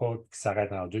 Donc, pas qui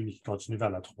s'arrête en 2, mais qui continue vers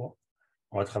la 3.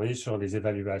 On va travailler sur les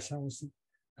évaluations aussi.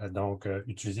 Donc,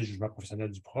 utiliser le jugement professionnel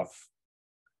du prof,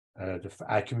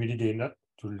 accumuler des notes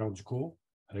tout le long du cours,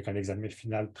 avec un examen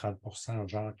final de 30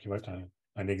 genre qui va être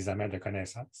un examen de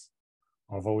connaissances.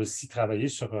 On va aussi travailler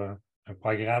sur un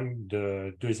programme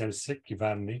de 2e cycle qui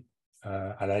va amener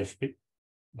à l'AFP.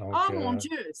 Donc, oh mon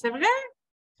Dieu, c'est vrai?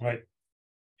 Oui.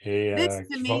 Et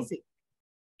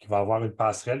qui va avoir une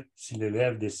passerelle si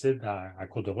l'élève décide en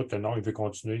cours de route que non, il veut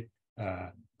continuer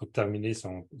pour terminer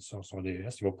son DES,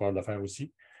 il va pouvoir le faire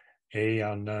aussi. Et il y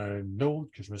en a un autre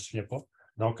que je ne me souviens pas.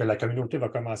 Donc, la communauté va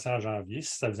commencer en janvier,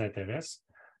 si ça vous intéresse,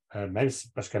 même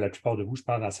si, parce que la plupart de vous, je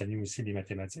pense, d'enseigner aussi les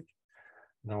mathématiques.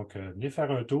 Donc, venez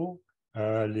faire un tour.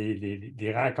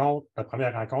 Les rencontres, la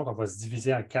première rencontre, on va se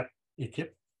diviser en 4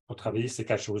 équipes pour travailler ces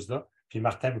 4 choses-là. Puis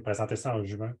Martin vous présenter ça en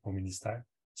juin au ministère.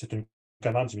 C'est une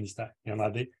commande du ministère. Et on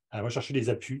va chercher des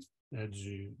appuis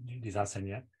des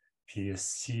enseignants. Puis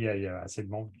s'il y a assez de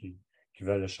monde qui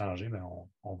veulent le changer, bien,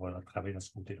 on va travailler dans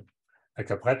ce côté-là. Fait que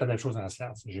ça pourrait être la même chose en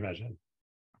sciences, j'imagine.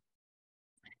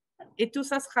 Et tout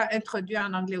ça sera introduit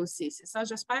en anglais aussi, c'est ça,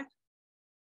 j'espère?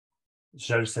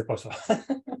 Je ne sais pas ça.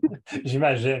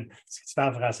 J'imagine. Ce que tu fais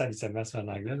en français habituellement, c'est en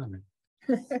anglais, là, mais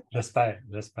j'espère.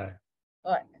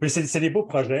 Ouais. Mais c'est des beaux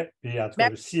projets. Et en tout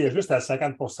cas, s'il y a juste à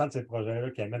 50% de ces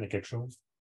projets-là qui amènent à quelque chose,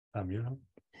 tant mieux. Hein?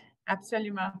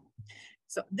 Absolument.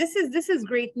 So this is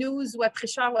great news. What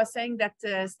Richard was saying that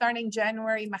starting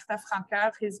January, Martin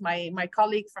Francaire, he's my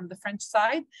colleague from the French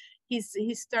side. He's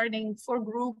starting 4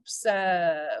 groups.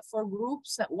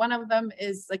 One of them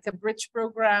is like a bridge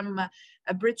program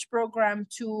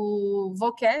to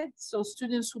VOCED. So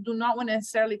students who do not want to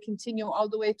necessarily continue all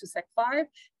the way to Sec 5,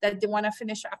 that they want to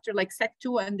finish after like Sec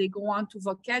 2 and they go on to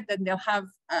VOCED, then they'll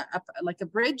have like a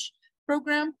bridge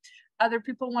program. Other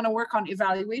people want to work on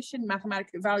evaluation,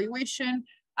 mathematical evaluation.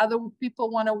 Other people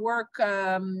want to work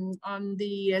on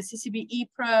the CCBE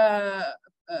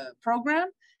program.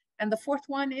 And the 4th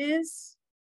one is,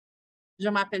 je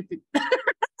m'appelle plus.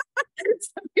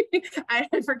 I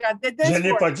forgot. Je ne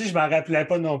l'ai pas dit, je ne m'en rappelais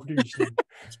pas non plus.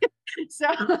 So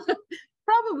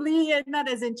probably not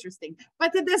as interesting,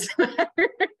 but it doesn't matter.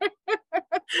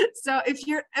 So if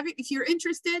you're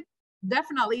interested,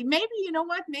 definitely. Maybe, you know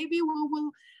what? Maybe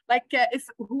we'll like if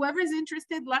whoever is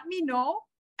interested, let me know.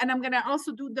 And I'm going to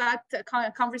also do that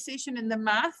conversation in the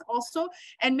math also.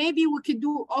 And maybe we could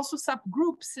do also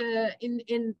subgroups in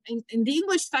the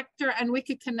English sector, and we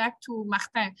could connect to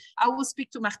Martin. I will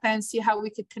speak to Martin and see how we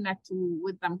could connect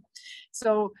with them.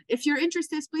 So if you're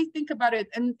interested, please think about it.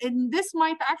 And this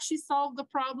might actually solve the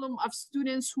problem of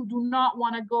students who do not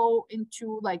want to go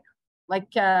into like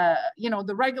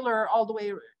the regular all the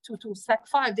way to Sec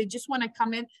 5. They just want to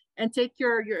come in and take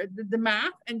the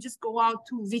math and just go out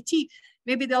to VT.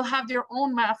 Maybe they'll have their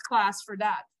own math class for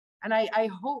that. And I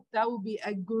hope that will be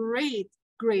a great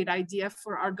idea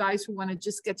for our guys who want to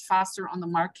just get faster on the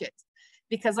market.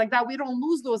 Because like that, we don't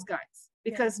lose those guys.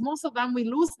 Because most of them, we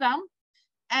lose them.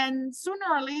 And sooner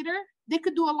or later, they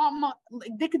could do a lot more.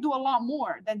 They could do a lot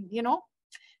more than,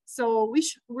 So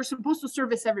we're supposed to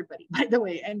service everybody, by the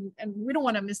way, and we don't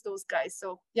want to miss those guys.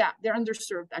 So yeah, they're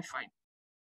underserved, I find.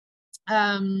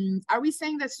 Are we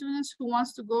saying that students who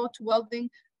wants to go to welding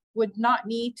would not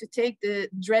need to take the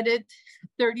dreaded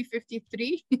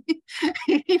 3053?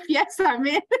 If yes, I'm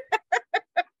in.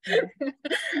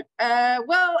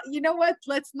 Well, you know what?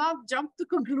 Let's not jump to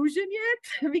conclusion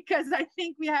yet, because I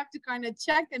think we have to kind of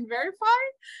check and verify.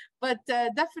 But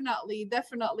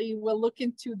definitely, we'll look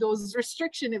into those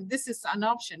restrictions if this is an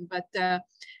option.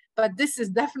 But this is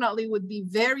definitely would be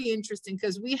very interesting,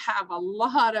 because we have a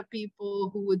lot of people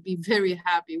who would be very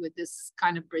happy with this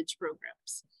kind of bridge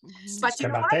programs. But you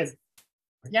know what?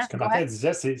 Ce que Martin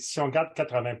disait, c'est si on garde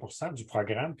 80% du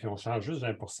programme puis on change juste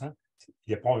 20%,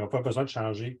 il n'y a pas besoin de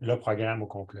changer le programme au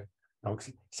complet. Donc,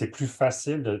 c'est plus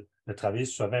facile de travailler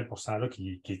sur ce 20%-là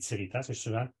qui est irritant. C'est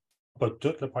souvent pas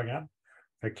tout le programme.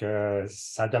 Fait que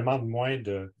ça demande moins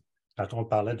quand on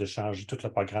parlait de changer tout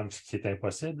le programme, ce qui est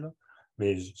impossible. Là.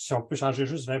 Mais si on peut changer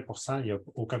juste 20%, il n'y a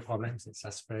aucun problème.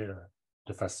 Ça se fait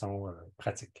de façon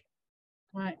pratique.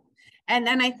 Right. And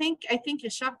I think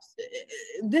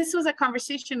this was a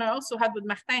conversation I also had with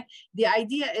Martin. The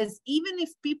idea is, even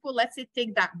if people, let's say,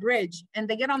 take that bridge and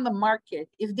they get on the market,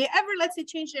 if they ever, let's say,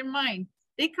 change their mind,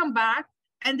 they come back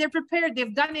and they're prepared.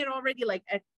 They've done it already, like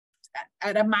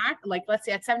at a max, like let's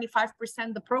say at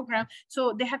 75% the program.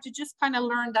 So they have to just kind of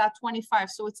learn that 25.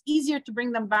 So it's easier to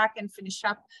bring them back and finish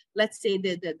up, let's say,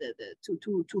 to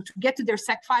get to their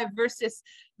Sec 5 versus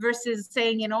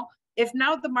saying, if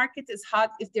now the market is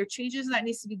hot, if there are changes that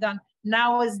needs to be done,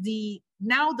 now the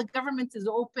government is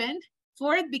open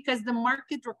for it because the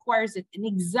market requires it. And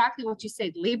exactly what you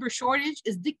said, labor shortage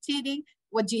is dictating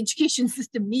what the education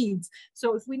system needs.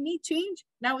 So if we need change,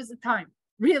 now is the time,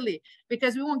 really,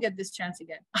 because we won't get this chance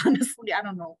again. Honestly, I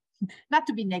don't know, not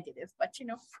to be negative, but you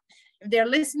know, if they're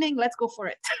listening, let's go for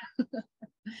it.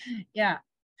 Yeah.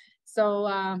 So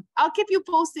I'll keep you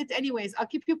posted anyways.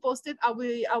 I'll keep you posted.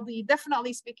 I'll be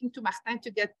definitely speaking to Martin to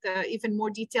get even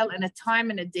more detail and a time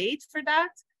and a date for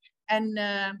that.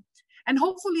 And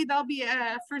hopefully there'll be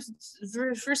a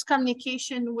first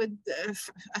communication with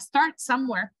a start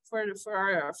somewhere for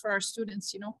our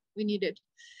students, you know, we need it.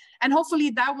 And hopefully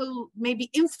that will maybe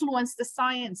influence the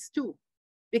science too,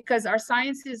 because our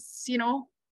science is, you know,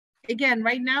 again,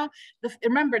 right now,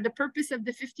 remember the purpose of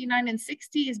the 59 and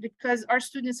 60 is because our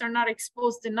students are not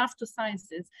exposed enough to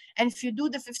sciences. And if you do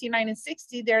the 59 and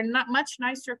 60, they're not much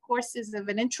nicer courses of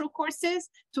an intro courses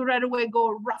to right away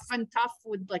go rough and tough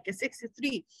with like a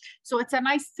 63. So it's a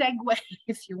nice segue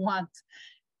if you want.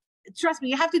 Trust me,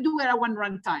 you have to do it at one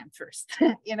run time first,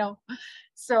 you know.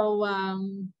 So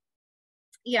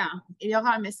yeah, il y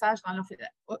aura un message dans le...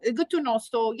 Good to know.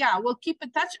 So yeah, we'll keep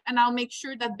in touch, and I'll make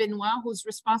sure that Benoit, who's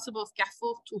responsible for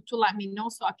Carrefour, to let me know,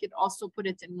 so I could also put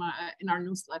it in our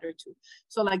newsletter too.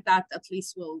 So like that, at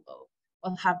least we'll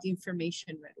have the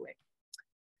information right away.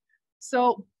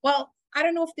 So, well, I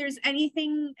don't know if there's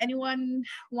anything anyone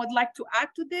would like to add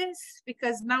to this,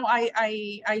 because now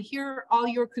I hear all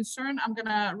your concern. I'm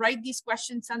gonna write these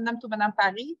questions, send them to Madame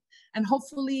Paris, and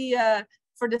hopefully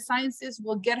for the sciences,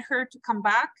 we'll get her to come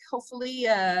back, hopefully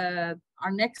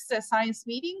our next science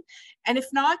meeting. And if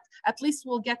not, at least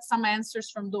we'll get some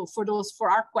answers from for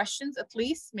our questions, at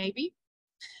least, maybe.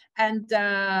 And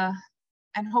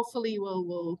hopefully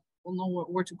we'll know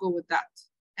where to go with that.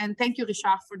 And thank you,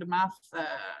 Richard, for the math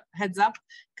heads up,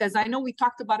 because I know we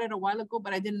talked about it a while ago,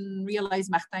 but I didn't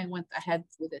realize Martin went ahead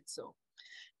with it. So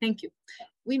thank you.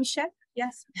 Oui, Michelle?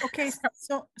 Yes. Okay,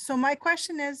 so my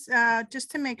question is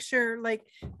just to make sure, like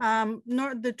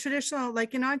the traditional,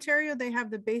 like in Ontario, they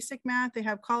have the basic math, they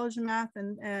have college math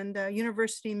and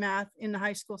university math in the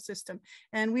high school system.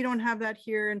 And we don't have that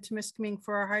here in Temiskaming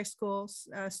for our high school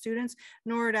students,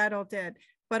 nor at adult ed.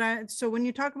 But so when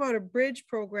you talk about a bridge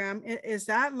program, is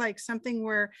that like something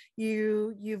where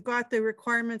you've got the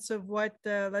requirements of what,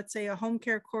 let's say, a home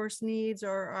care course needs,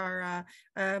 or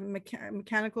a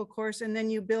mechanical course, and then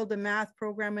you build a math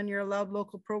program and you're allowed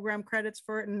local program credits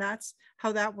for it, and that's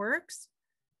how that works?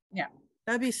 Yeah.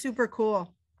 That'd be super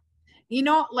cool. You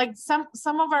know, like some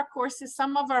of our courses,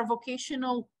 some of our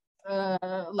vocational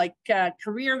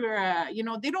career, you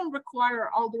know, they don't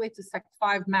require all the way to Sec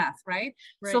 5 math, right?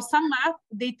 So some math,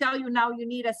 they tell you now you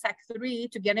need a Sec 3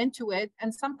 to get into it.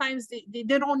 And sometimes they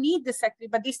don't need the Sec 3,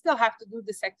 but they still have to do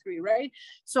the Sec 3, right?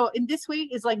 So in this way,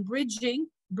 it's like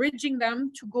bridging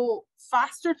them to go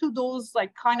faster to those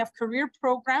like kind of career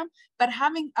program, but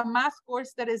having a math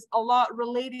course that is a lot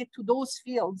related to those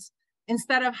fields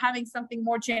instead of having something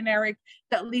more generic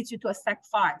that leads you to a Sec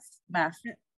 5 math.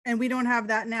 And we don't have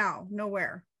that now,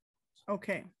 nowhere.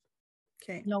 Okay.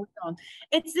 Okay. No, we don't.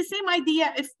 It's the same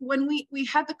idea. When we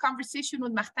had the conversation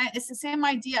with Martin, it's the same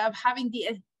idea of having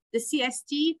the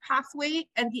CST pathway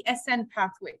and the SN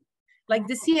pathway. Like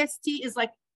the CST is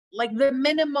like the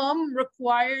minimum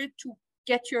required to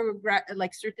get your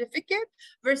certificate,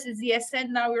 versus the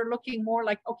SN. Now you're looking more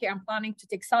like, okay, I'm planning to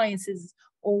take sciences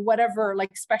or whatever,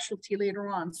 like specialty later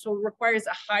on. So it requires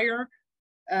a higher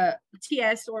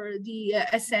TS or the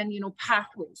SN, you know,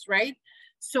 pathways, right?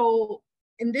 So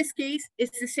in this case,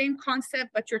 it's the same concept,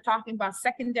 but you're talking about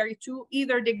secondary two.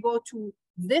 Either they go to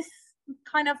this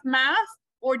kind of math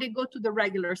or they go to the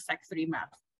regular Sec 3 math.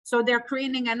 So they're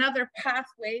creating another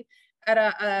pathway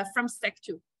at from Sec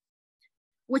 2,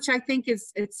 which I think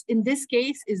it's in this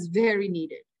case is very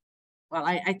needed. Well,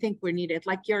 I think we're needed.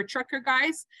 Like your trucker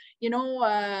guys, you know,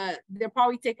 they'll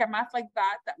probably take a math like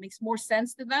that makes more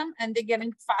sense to them, and they're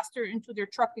getting faster into their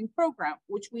trucking program,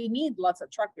 which we need lots of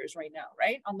truckers right now,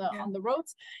 right? On the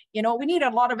roads, you know, we need a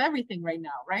lot of everything right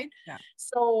now, right? Yeah.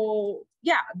 So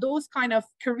yeah, those kind of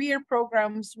career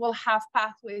programs will have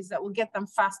pathways that will get them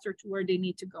faster to where they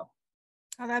need to go.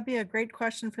 Oh, that'd be a great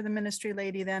question for the ministry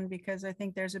lady then, because I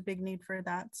think there's a big need for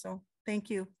that. So thank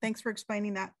you. Thanks for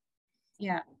explaining that.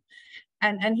 Yeah.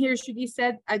 And here Judy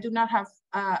said, I do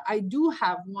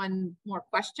have one more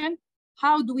question.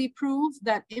 How do we prove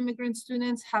that immigrant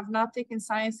students have not taken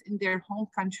science in their home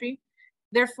country,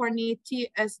 therefore need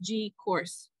TSG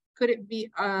course? Could it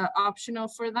be optional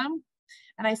for them?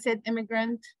 And I said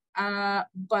immigrant,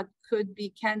 but could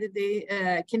be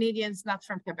Canadians not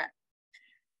from Quebec.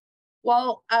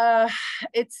 Well,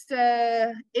 if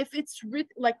it's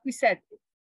written, like we said,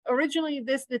 originally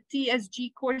the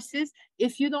TSG courses,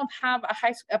 if you don't have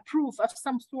a proof of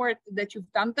some sort that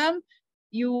you've done them,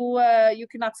 you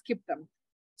cannot skip them.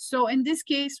 So in this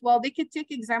case, well, they could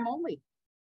take exam only.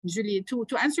 Julie, to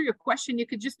answer your question, you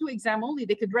could just do exam only.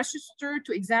 They could register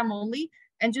to exam only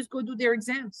and just go do their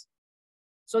exams.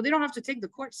 So they don't have to take the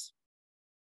course.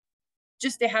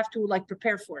 Just they have to like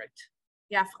prepare for it.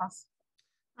 Yeah, France.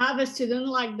 I have a student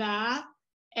like that,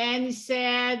 and he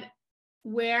said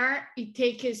where he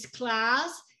take his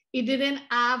class, he didn't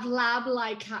have lab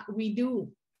like we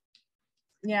do.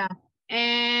 Yeah.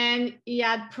 And he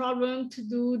had problem to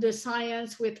do the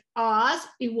science with us.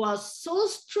 He was so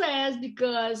stressed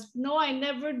because no, I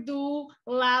never do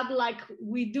lab like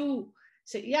we do.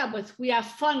 So yeah, but we have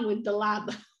fun with the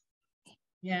lab.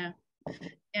 Yeah,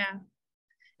 yeah.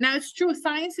 Now it's true,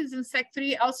 sciences in Sec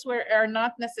 3 elsewhere are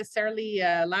not necessarily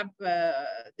lab,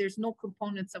 there's no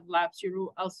components of labs you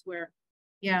do elsewhere.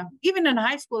 Yeah, even in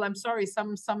high school, I'm sorry,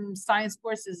 some science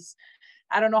courses,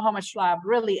 I don't know how much lab,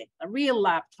 really, a real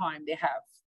lab time they have.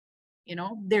 You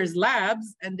know, there's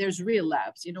labs and there's real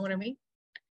labs, you know what I mean?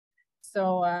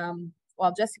 So,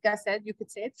 well, Jessica said, you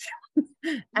could say it.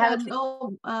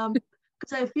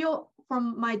 Because I feel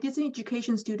from my distance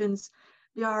education students,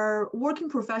 they are working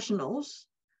professionals,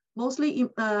 mostly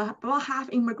about half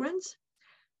immigrants,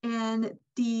 and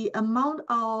the amount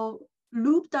of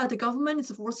loop that the government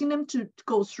is forcing them to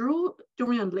go through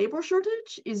during a labor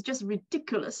shortage is just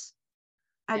ridiculous.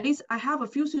 At least I have a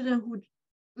few students who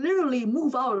literally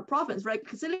move out of the province, right?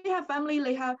 Because they have family,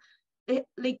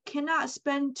 they cannot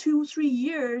spend 2-3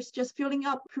 years just filling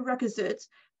up prerequisites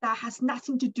that has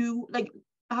nothing to do. Like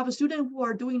I have a student who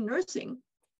are doing nursing.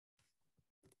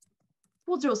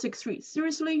 4063,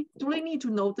 seriously, do they need to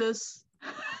know this?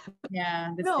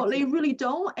 Yeah. No, they really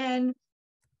don't. And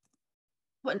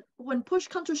when push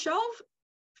comes to shove,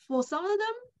 for some of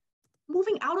them,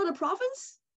 moving out of the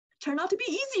province turned out to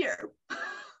be easier.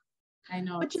 I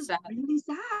know, which is sad. really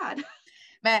sad.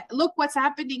 But look what's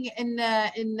happening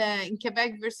in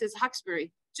Quebec versus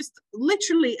Hawkesbury. Just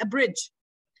literally a bridge,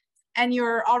 and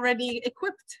you're already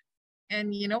equipped.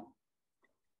 And you know,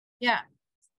 yeah.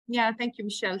 Thank you,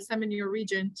 Michelle. Seminole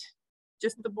Regent,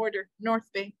 just the border, North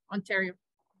Bay, Ontario.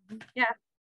 Yeah.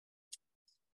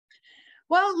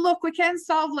 Well, look, we can't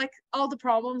solve like all the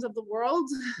problems of the world,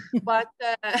 but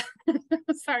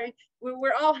sorry,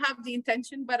 we all have the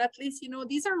intention, but at least, you know,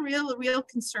 these are real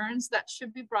concerns that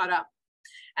should be brought up.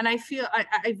 And I feel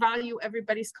I value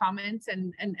everybody's comments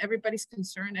and everybody's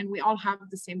concern, and we all have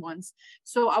the same ones.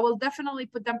 So I will definitely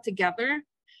put them together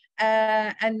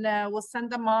and we'll send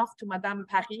them off to Madame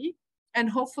Paris. And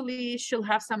hopefully she'll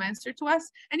have some answer to us.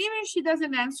 And even if she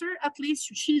doesn't answer, at least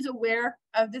she's aware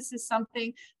of this is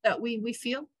something that we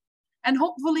feel. And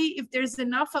hopefully if there's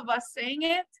enough of us saying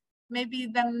it,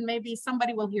 maybe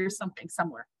somebody will hear something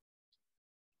somewhere.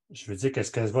 Je veux dire que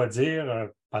ce qu'elle va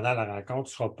dire pendant la rencontre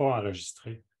ne sera pas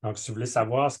enregistré. Donc, si vous voulez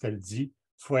savoir ce qu'elle dit,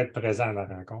 il faut être présent à la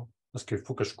rencontre. Parce qu'il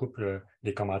faut que je coupe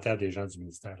les commentaires des gens du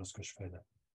ministère lorsque je fais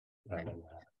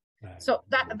So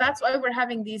that's why we're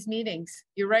having these meetings.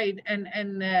 You're right. And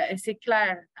c'est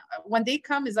clair. When they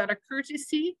come, is out of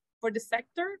courtesy for the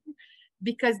sector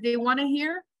because they want to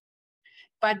hear,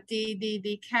 but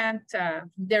they can't.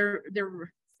 They're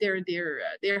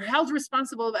held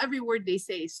responsible of every word they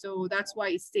say. So that's why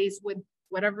it stays with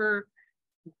whatever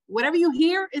you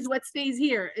hear is what stays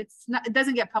here. It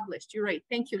doesn't get published. You're right.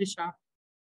 Thank you, Richard.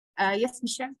 Yes,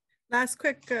 Michelle. Last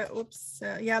quick,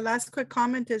 last quick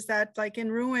comment is that like in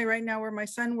Rouen right now where my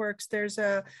son works, there's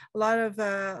a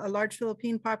large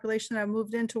Philippine population that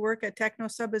moved in to work at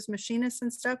TechnoSub as machinists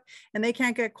and stuff, and they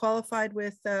can't get qualified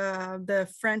with the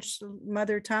French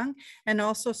mother tongue and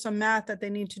also some math that they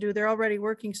need to do. They're already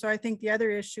working. So I think the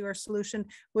other issue or solution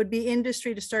would be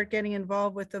industry to start getting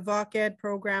involved with the VOC-Ed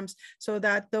programs so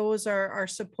that those are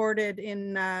supported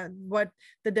in what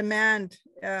the demand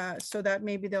so that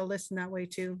maybe they'll listen that way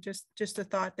too. Just a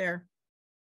thought there.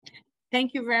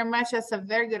 Thank you very much. That's a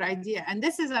very good idea. And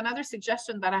this is another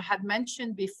suggestion that I had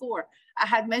mentioned before. I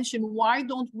had mentioned, why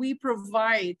don't we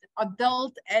provide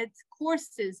adult ed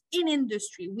courses in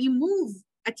industry? We move,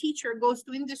 a teacher goes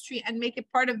to industry and make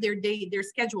it part of their day, their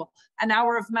schedule, an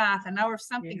hour of math, an hour of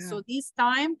something. Yeah. So these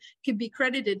time can be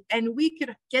credited and we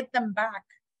could get them back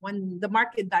when the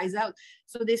market dies out.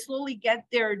 So they slowly get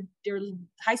their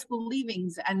high school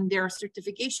leavings and their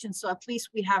certifications. So at least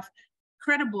we have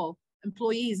credible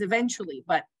employees eventually.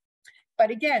 But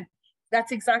again,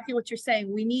 that's exactly what you're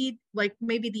saying. We need, like,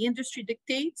 maybe the industry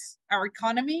dictates our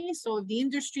economy. So if the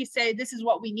industry say this is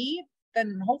what we need,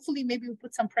 then hopefully maybe we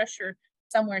put some pressure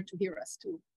somewhere to hear us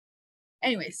too.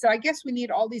 Anyway, so I guess we need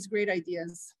all these great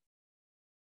ideas.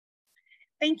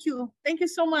 Thank you. Thank you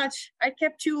so much. I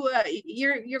kept you,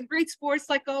 you're great sports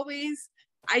like always.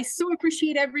 I so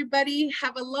appreciate everybody.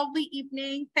 Have a lovely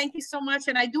evening. Thank you so much.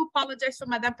 And I do apologize for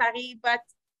Madame Paris, but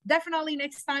definitely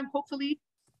next time, hopefully,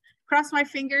 cross my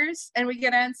fingers and we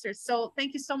get answers. So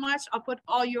thank you so much. I'll put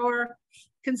all your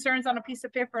concerns on a piece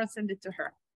of paper and send it to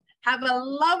her. Have a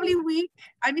lovely week.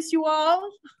 I miss you all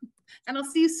and I'll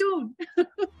see you soon.